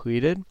it's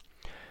completed.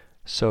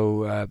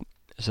 So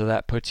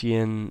that puts you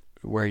in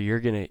where you're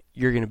gonna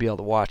be able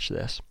to watch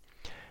this.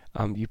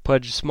 You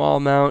pledge a small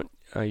amount,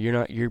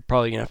 you're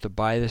probably gonna have to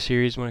buy the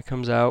series when it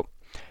comes out,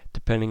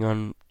 depending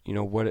on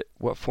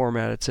what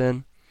format it's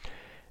in.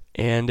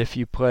 And if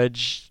you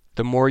pledge,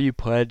 the more you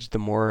pledge, the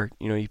more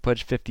you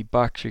pledge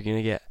 $50, you're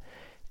gonna get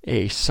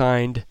a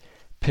signed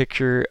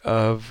picture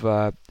of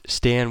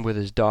Stan with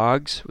his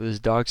dog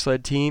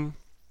sled team.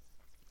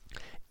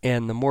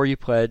 And the more you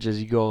pledge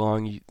as you go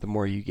along, the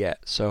more you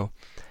get. So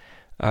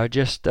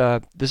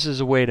this is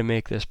a way to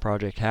make this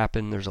project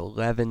happen. There's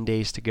 11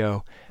 days to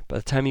go. By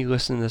the time you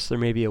listen to this, there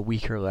may be a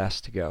week or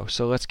less to go.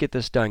 So let's get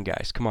this done,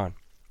 guys. Come on.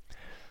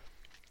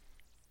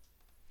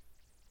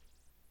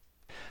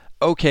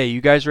 Okay, you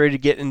guys ready to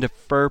get into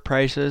fur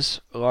prices?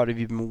 A lot of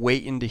you have been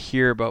waiting to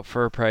hear about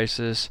fur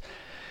prices.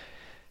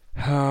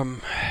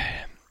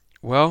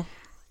 Well,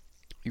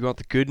 you want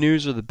the good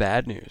news or the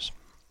bad news?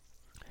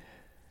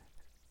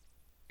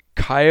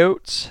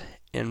 Coyotes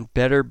and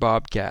better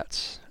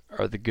bobcats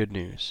are the good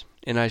news.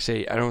 And I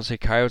don't say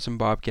coyotes and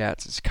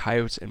bobcats, it's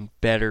coyotes and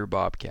better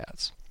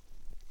bobcats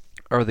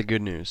are the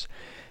good news.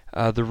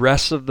 The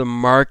rest of the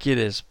market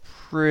is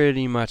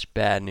pretty much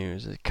bad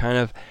news. It's kind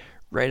of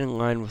right in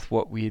line with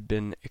what we had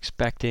been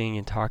expecting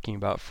and talking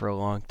about for a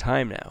long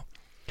time now.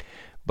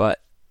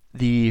 But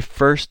the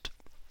first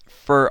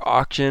fur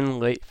auction,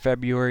 late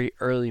February,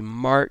 early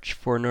March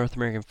for North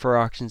American Fur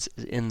Auctions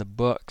is in the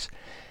books.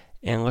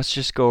 And let's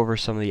just go over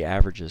some of the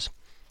averages.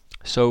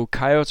 So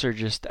coyotes are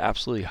just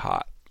absolutely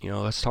hot.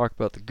 Let's talk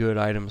about the good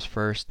items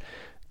first.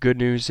 Good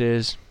news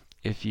is,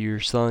 if you're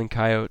selling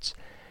coyotes,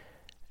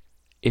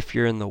 if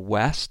you're in the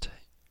West,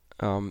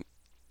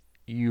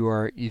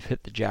 you've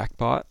hit the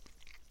jackpot.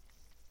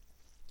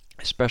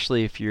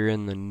 Especially if you're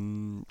in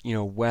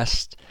the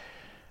West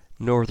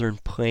Northern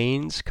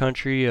Plains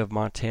country of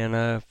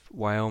Montana,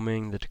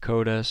 Wyoming, the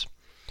Dakotas.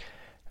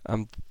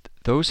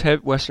 Those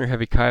Western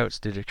heavy coyotes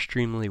did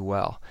extremely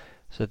well.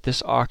 So at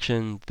this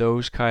auction,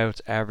 those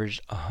coyotes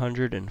averaged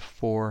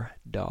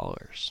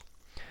 $104.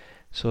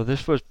 So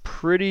this was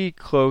pretty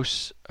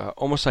close,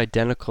 almost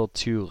identical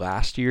to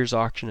last year's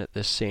auction at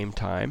this same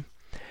time.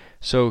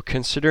 So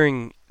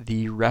considering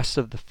the rest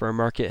of the fur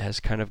market has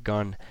kind of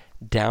gone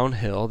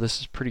downhill, this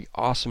is pretty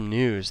awesome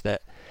news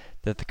that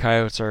the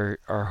coyotes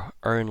are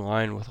in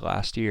line with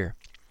last year.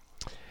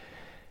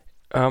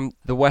 The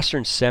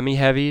Western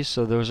semi-heavies,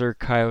 so those are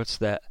coyotes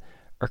that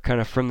are kind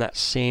of from that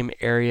same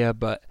area,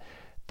 but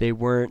they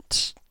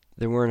weren't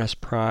as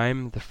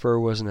prime. The fur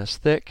wasn't as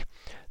thick.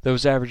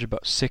 Those average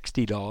about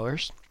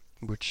 $60,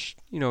 which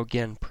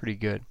again, pretty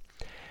good.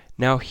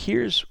 Now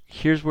here's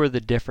where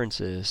the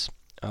difference is.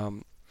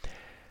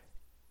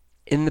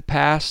 In the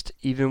past,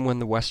 even when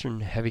the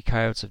Western heavy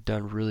coyotes have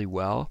done really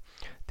well,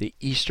 the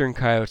Eastern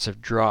coyotes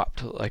have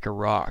dropped like a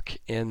rock,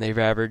 and they've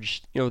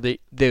averaged, they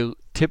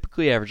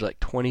typically average like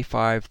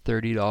 $25,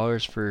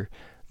 $30 for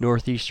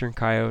Northeastern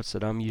coyotes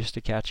that I'm used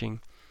to catching,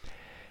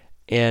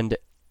 and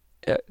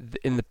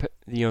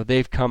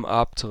they've come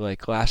up to,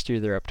 like last year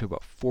they're up to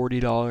about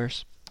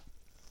 $40.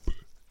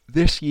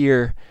 This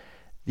year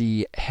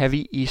the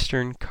heavy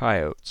eastern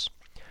coyotes.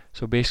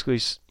 So basically,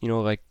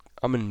 like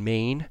I'm in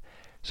Maine,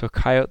 so a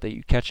coyote that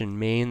you catch in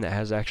Maine that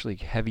has actually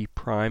heavy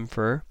prime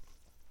fur,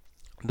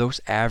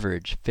 those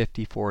average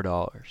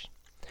 $54.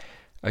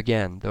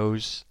 Again,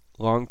 those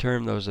long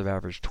term, those have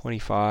averaged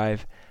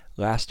 25.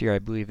 Last year, I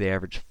believe they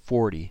averaged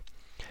 40.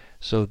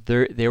 So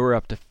they were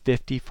up to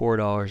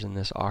 $54 in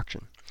this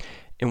auction.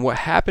 And what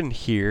happened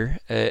here,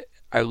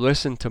 I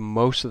listened to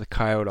most of the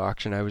coyote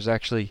auction. I was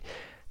actually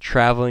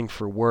traveling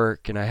for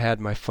work, and I had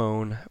my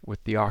phone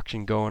with the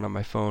auction going on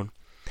my phone.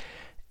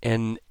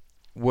 And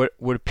what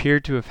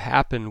appeared to have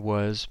happened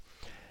was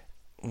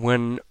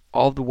when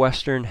all the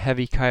western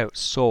heavy coyotes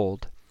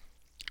sold,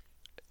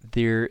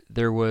 there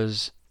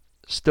was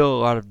still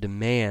a lot of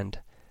demand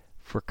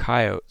for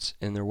coyotes,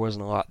 and there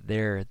wasn't a lot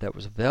there that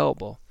was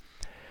available.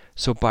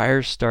 So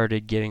buyers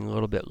started getting a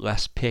little bit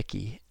less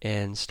picky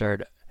and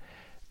started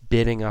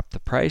bidding up the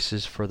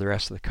prices for the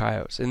rest of the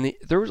coyotes. And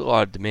there was a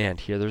lot of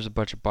demand here. There's a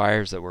bunch of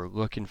buyers that were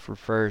looking for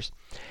furs,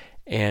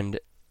 and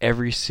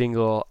every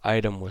single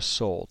item was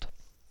sold.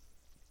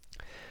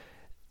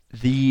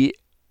 The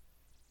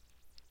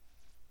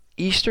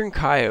eastern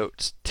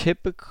coyotes,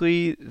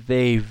 typically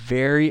they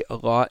vary a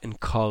lot in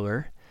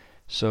color.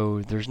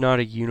 So there's not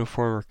a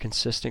uniform or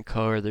consistent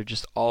color. They're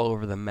just all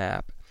over the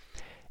map.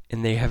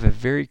 And they have a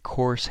very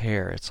coarse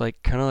hair. It's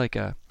like kind of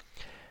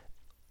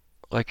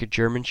like a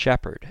German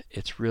Shepherd.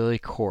 It's really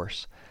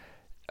coarse.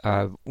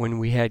 When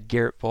we had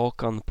Garrett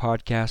Volk on the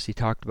podcast, he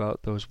talked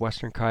about those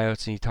western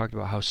coyotes, and he talked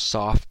about how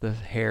soft the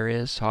hair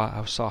is,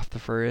 how soft the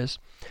fur is.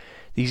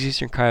 These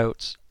eastern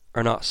coyotes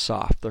are not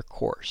soft, they're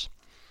coarse.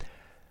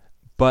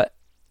 But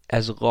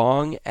as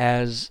long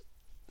as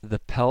the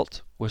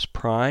pelt was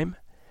prime,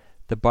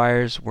 the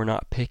buyers were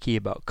not picky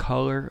about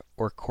color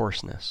or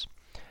coarseness.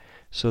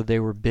 So they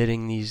were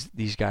bidding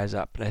these guys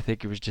up. And I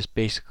think it was just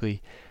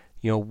basically,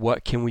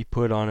 what can we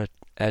put on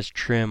as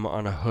trim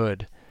on a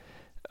hood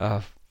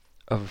of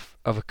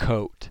a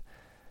coat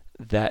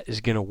that is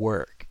going to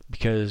work,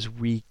 because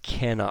we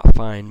cannot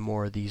find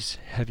more of these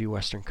heavy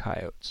western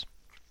coyotes.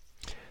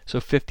 So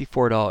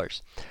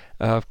 $54.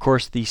 Of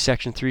course, the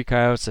Section 3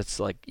 coyotes, that's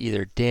like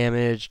either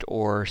damaged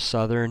or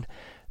southern,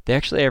 they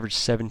actually average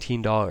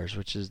 $17,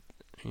 which is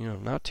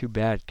not too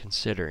bad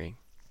considering.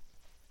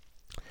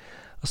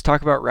 Let's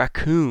talk about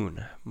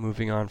raccoon,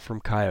 moving on from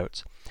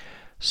coyotes.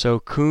 So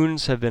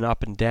coons have been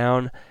up and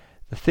down.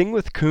 The thing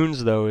with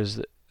coons, though, is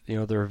that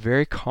they're a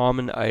very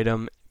common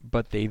item,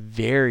 but they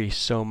vary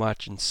so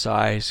much in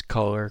size,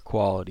 color,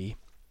 quality,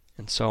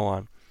 and so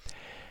on.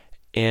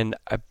 And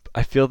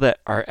I feel that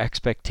our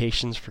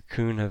expectations for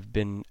coon have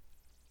been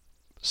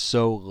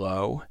so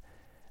low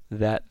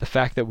that the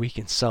fact that we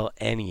can sell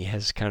any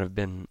has kind of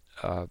been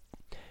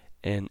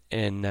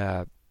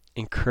an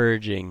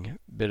encouraging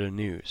bit of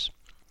news.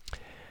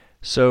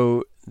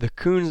 So the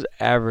coons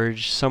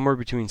average somewhere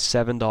between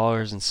 $7 and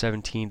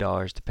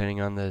 $17, depending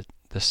on the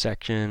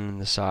section and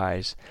the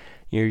size.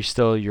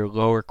 Your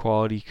lower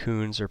quality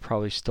coons are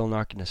probably still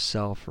not going to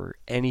sell for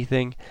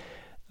anything,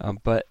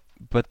 but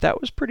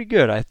that was pretty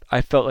good.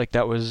 I felt like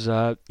that was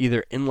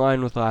either in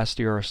line with last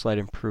year or a slight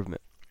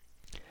improvement.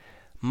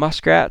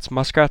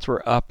 Muskrats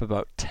were up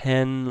about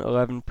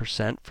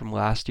 10-11% from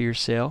last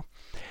year's sale.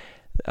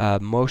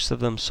 Most of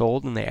them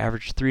sold, and they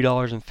averaged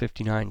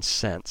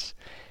 $3.59.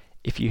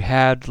 If you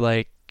had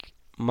like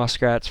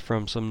muskrats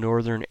from some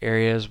northern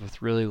areas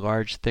with really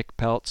large, thick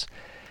pelts,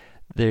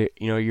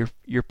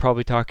 you're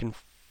probably talking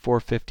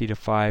 $4.50 to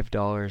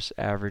 $5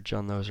 average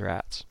on those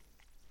rats.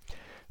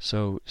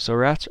 So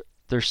rats,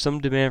 there's some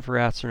demand for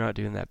rats. They're not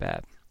doing that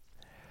bad.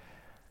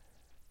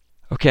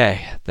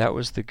 Okay, that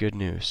was the good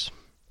news.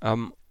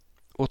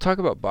 We'll talk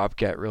about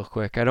bobcat real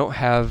quick. I don't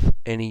have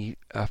any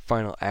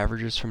final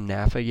averages from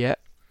NAFA yet,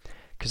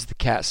 because the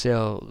cat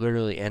sale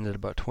literally ended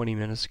about 20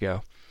 minutes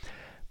ago.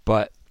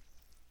 But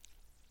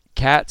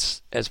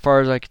cats, as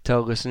far as I could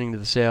tell listening to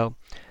the sale,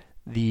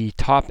 the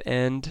top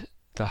end,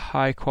 the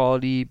high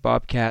quality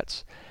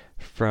bobcats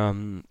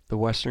from the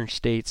western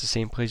states, the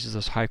same places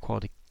those high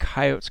quality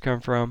coyotes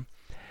come from,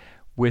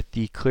 with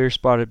the clear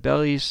spotted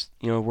bellies,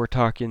 we're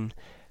talking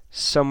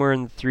somewhere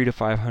in the $300 to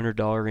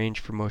 $500 range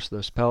for most of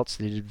those pelts.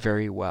 They did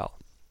very well.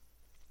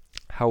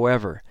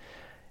 However,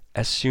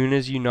 as soon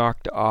as you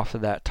knocked off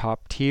of that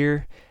top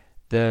tier,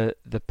 the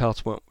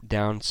pelts went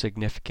down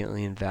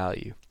significantly in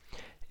value.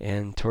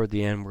 And toward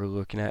the end, we're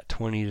looking at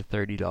 $20 to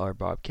 $30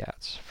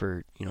 bobcats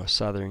for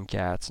southern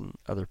cats and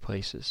other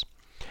places.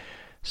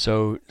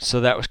 So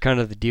that was kind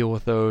of the deal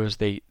with those.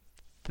 The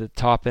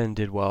top end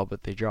did well,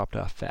 but they dropped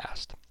off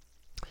fast.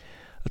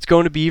 Let's go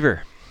into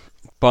beaver.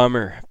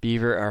 Bummer.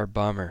 Beaver are a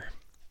bummer.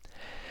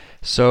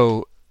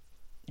 So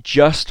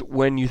just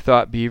when you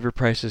thought beaver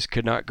prices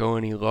could not go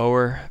any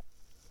lower,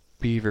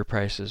 beaver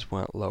prices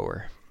went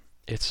lower.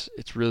 It's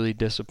really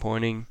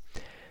disappointing,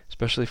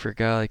 especially for a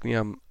guy like me.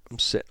 I'm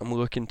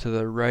looking to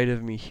the right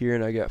of me here,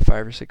 and I got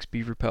 5 or 6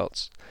 beaver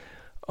pelts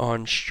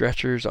on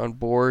stretchers, on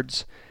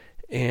boards,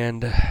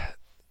 and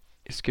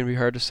it's going to be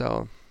hard to sell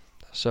them.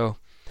 So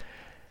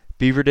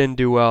Beaver didn't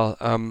do well.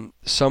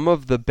 Some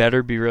of the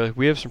better beaver, like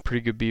we have some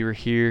pretty good beaver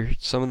here.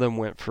 Some of them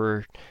went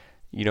for,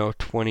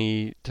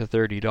 $20 to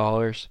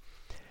 $30.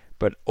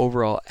 But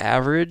overall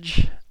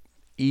average,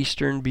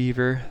 eastern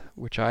beaver,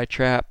 which I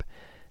trap,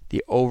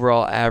 the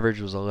overall average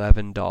was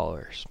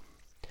 $11.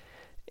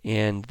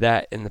 And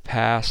that in the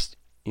past,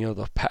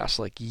 the past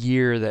like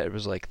year, that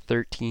was like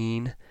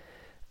 13.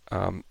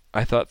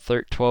 I thought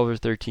 12 or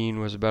 13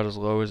 was about as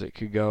low as it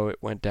could go. It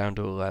went down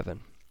to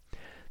 11.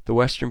 The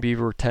western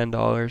beaver were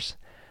 $10.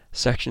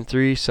 Section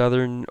 3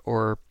 southern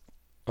or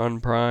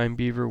unprimed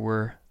beaver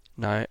were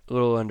a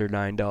little under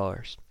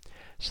 $9.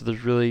 So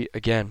there's really,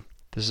 again,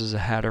 this is a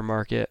hatter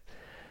market.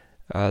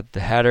 The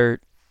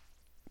hatter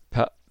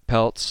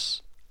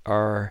pelts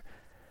are,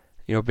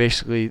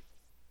 basically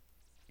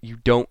you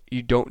don't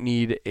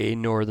need a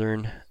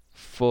northern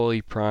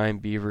fully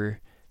primed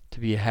beaver to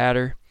be a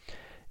hatter,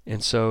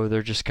 and so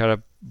they're just kind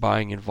of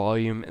buying in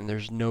volume, and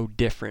there's no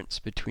difference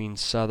between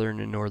southern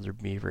and northern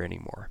beaver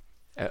anymore,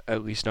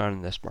 at least not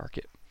in this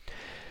market.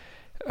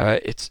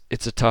 It's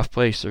a tough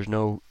place. There's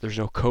no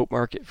coat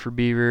market for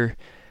beaver.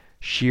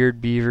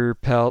 Sheared beaver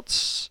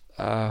pelts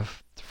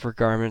for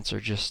garments they're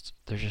just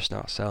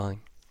not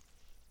selling.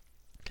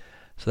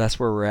 So that's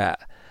where we're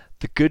at.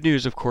 The good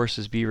news, of course,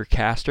 is beaver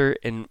castor,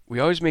 and we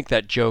always make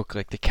that joke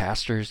like the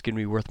castor is going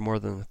to be worth more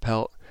than the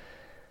pelt.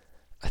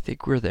 I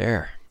think we're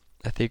there.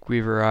 I think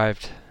we've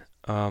arrived.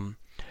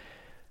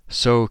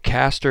 So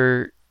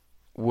castor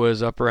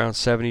was up around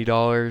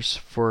 $70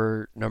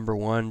 for number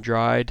one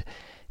dried,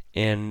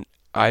 and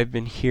I've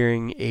been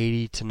hearing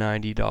 $80 to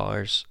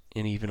 $90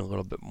 and even a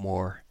little bit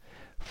more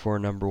for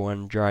number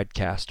one dried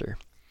castor.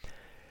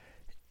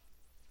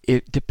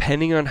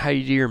 Depending on how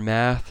you do your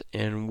math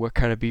and what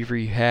kind of beaver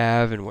you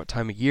have and what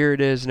time of year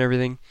it is and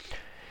everything,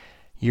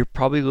 you're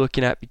probably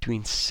looking at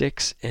between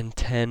 6 and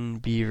 10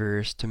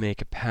 beavers to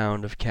make a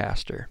pound of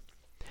castor.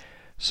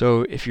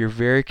 So if you're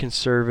very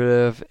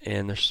conservative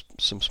and there's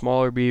some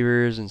smaller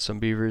beavers and some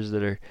beavers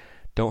that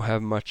don't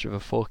have much of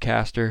a full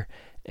castor,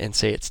 and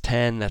say it's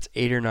 10, that's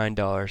 $8 or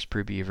 $9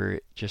 per beaver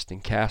just in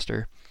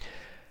castor.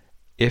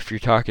 If you're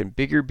talking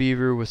bigger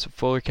beaver with some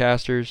fuller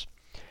castors,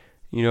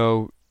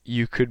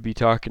 you could be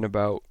talking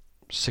about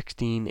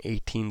 $16,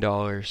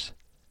 $18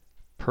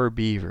 per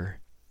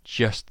beaver,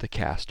 just the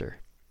castor.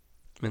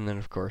 And then,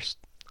 of course,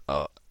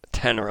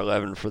 10 or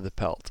 11 for the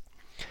pelt.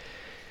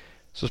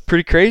 So it's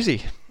pretty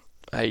crazy.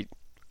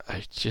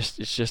 It's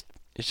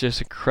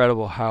just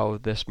incredible how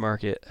this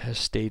market has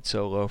stayed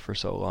so low for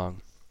so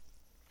long.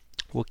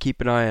 We'll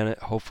keep an eye on it.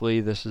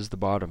 Hopefully this is the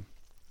bottom.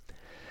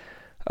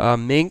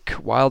 Mink,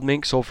 wild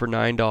mink sold for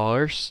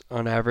 $9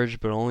 on average,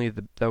 but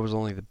that was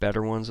only the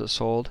better ones that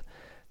sold.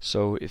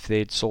 So if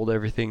they'd sold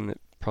everything,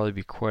 that'd probably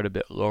be quite a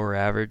bit lower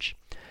average.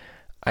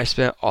 I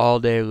spent all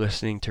day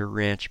listening to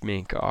Ranch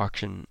Mink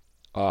auction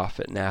off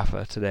at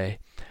NAFA today.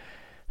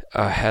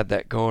 I had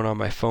that going on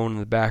my phone in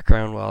the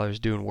background while I was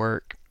doing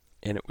work,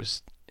 and it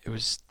was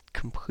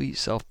complete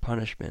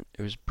self-punishment.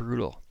 It was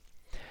brutal.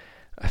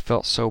 I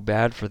felt so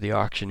bad for the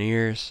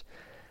auctioneers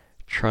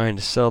trying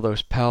to sell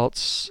those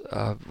pelts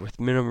with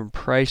minimum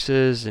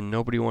prices, and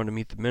nobody wanted to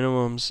meet the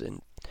minimums,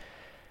 and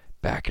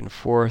back and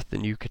forth,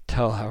 and you could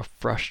tell how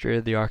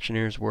frustrated the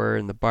auctioneers were,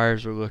 and the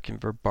buyers were looking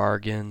for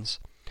bargains.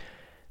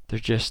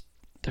 There's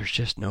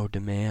just no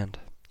demand.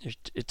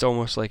 It's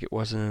almost like it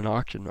wasn't an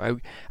auction. I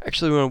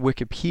actually went on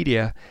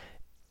Wikipedia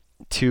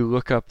to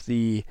look up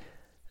the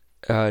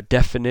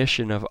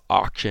definition of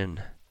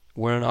auction,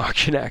 what an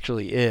auction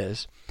actually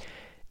is.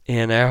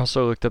 And I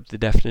also looked up the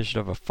definition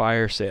of a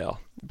fire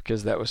sale,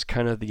 because that was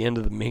kind of the end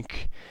of the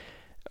mink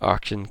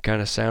auction.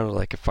 Kind of sounded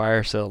like a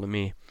fire sale to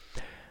me.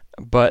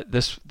 But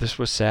this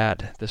was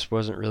sad. This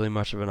wasn't really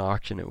much of an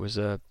auction. It was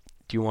do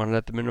you want it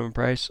at the minimum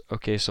price?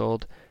 Okay,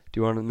 sold. Do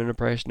you want it at the minimum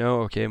price?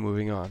 No? Okay,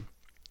 moving on.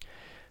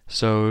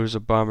 So it was a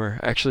bummer.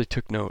 I actually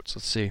took notes.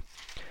 Let's see.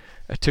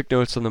 I took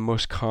notes on the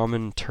most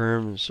common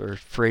terms or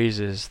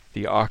phrases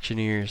the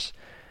auctioneers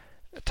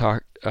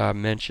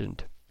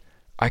mentioned.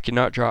 I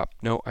cannot drop.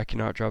 No, I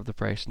cannot drop the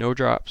price. No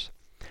drops.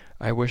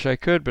 I wish I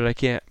could, but I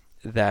can't.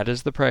 That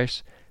is the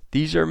price.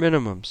 These are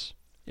minimums.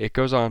 It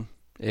goes on.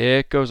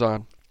 It goes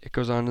on. It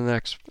goes on to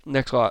the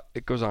next lot.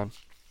 It goes on.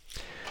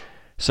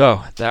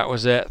 So that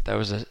was it. That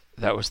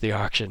was the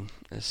auction.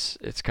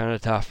 It's kind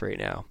of tough right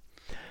now.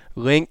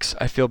 Lynx,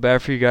 I feel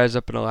bad for you guys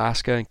up in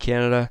Alaska and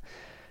Canada.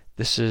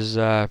 This is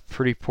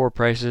pretty poor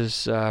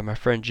prices. My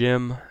friend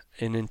Jim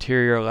in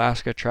Interior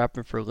Alaska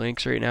trapping for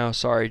lynx right now.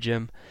 Sorry,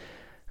 Jim.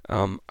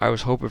 I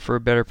was hoping for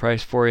a better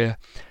price for you.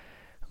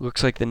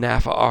 Looks like the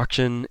NAFA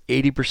auction,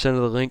 80%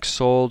 of the lynx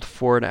sold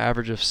for an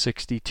average of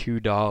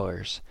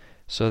 $62.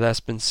 So that's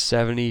been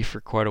 70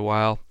 for quite a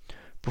while.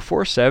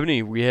 Before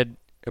 70, we had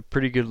a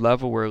pretty good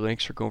level where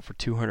lynx were going for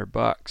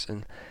 $200,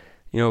 and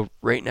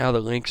right now the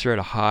lynx are at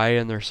a high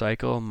in their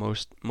cycle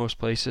most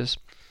places.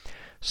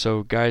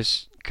 So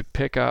guys could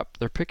pick up.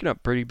 They're picking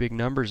up pretty big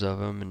numbers of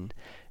them, and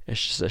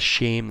it's just a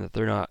shame that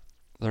they're not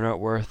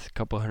worth a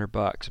couple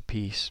 $100 a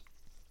piece.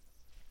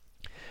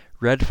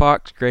 Red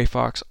fox, gray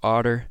fox,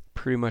 otter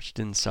pretty much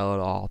didn't sell at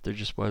all. There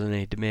just wasn't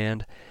any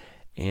demand.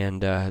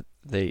 and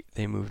they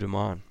moved him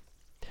on.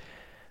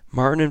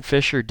 Martin and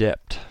Fisher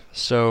dipped.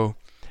 So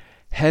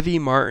heavy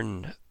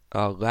Martin,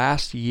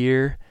 last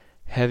year,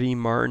 heavy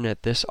Martin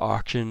at this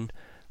auction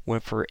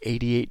went for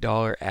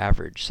 $88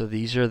 average. So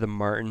these are the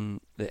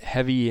Martin, the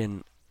heavy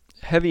and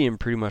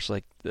pretty much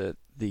like the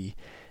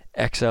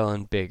XL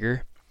and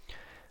bigger.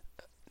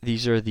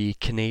 These are the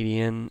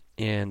Canadian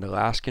and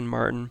Alaskan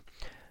Martin.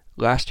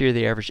 Last year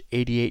they averaged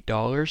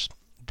 $88.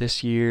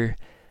 This year,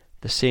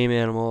 the same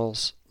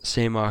animals,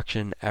 same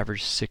auction,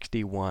 averaged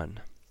 $61.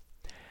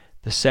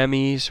 The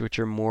semis, which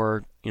are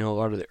more, a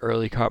lot of the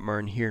early caught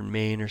Martin here in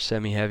Maine are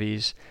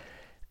semi-heavies.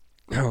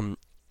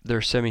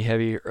 They're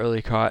semi-heavy,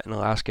 early caught in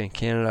Alaska and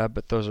Canada,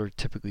 but those are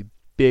typically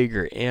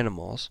bigger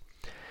animals.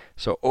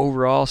 So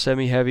overall,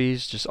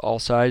 semi-heavies, just all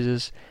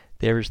sizes,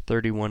 they average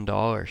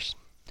 $31.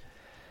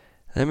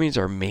 That means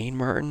our Maine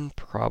Martin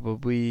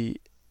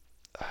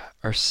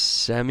our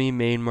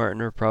semi-Maine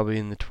Martin are probably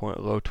in the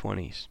low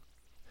 20s.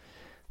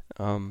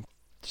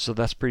 So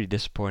that's pretty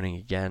disappointing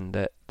again.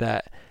 That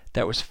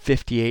was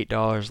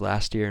 $58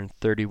 last year and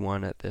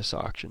 $31 at this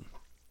auction.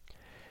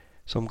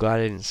 So I'm glad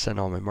I didn't send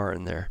all my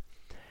Martin there.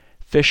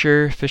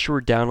 Fisher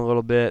were down a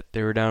little bit.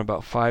 They were down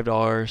about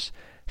 $5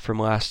 from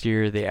last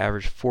year. They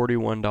averaged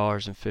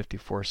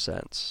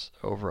 $41.54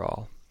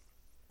 overall.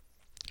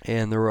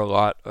 And there were a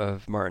lot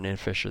of Martin and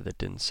Fisher that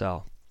didn't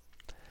sell.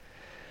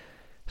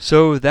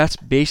 So that's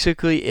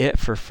basically it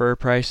for fur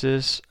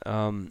prices.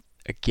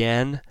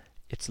 Again,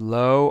 it's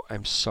low.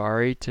 I'm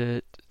sorry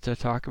to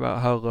talk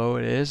about how low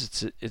it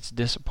is. It's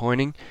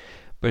disappointing,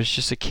 but it's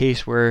just a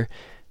case where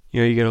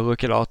you got to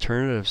look at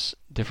alternatives,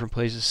 different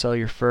places to sell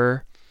your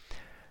fur,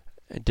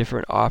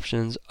 different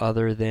options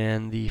other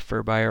than the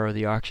fur buyer or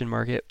the auction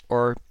market.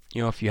 Or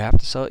if you have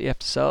to sell it, you have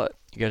to sell it.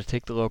 You got to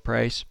take the low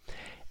price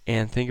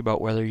and think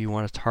about whether you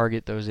want to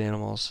target those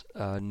animals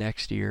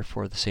next year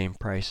for the same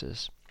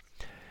prices.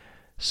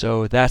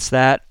 So that's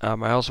that.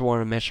 I also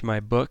want to mention my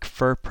book,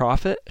 Fur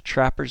Profit, A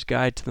Trapper's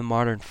Guide to the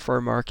Modern Fur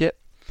Market.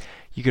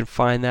 You can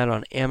find that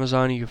on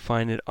Amazon. You can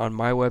find it on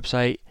my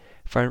website.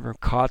 Find it from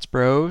Cots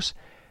Bros,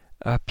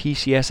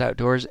 PCS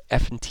Outdoors,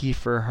 F&T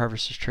Fur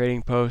Harvesters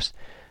Trading Post,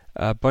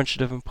 a bunch of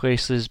different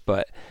places.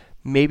 But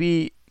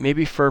maybe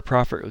Fur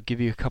Profit will give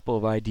you a couple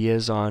of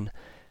ideas on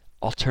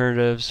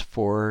alternatives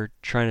for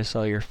trying to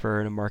sell your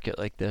fur in a market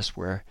like this,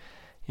 where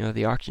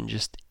the auction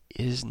just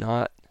is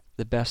not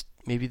the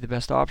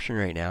best option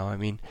right now. I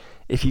mean,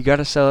 if you got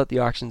to sell it, the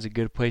auction's a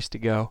good place to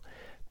go.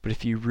 But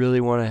if you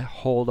really want to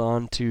hold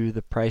on to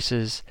the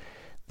prices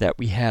that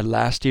we had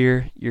last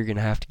year, you're going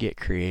to have to get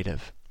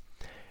creative.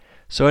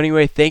 So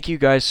anyway, thank you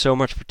guys so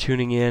much for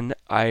tuning in.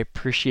 I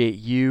appreciate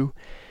you.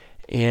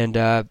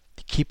 And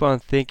keep on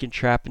thinking,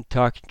 trapping,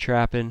 talking,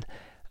 trapping.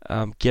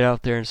 Get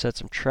out there and set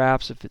some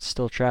traps if it's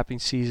still trapping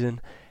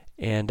season.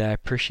 And I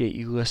appreciate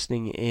you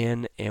listening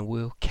in, and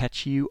we'll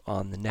catch you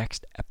on the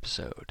next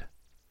episode.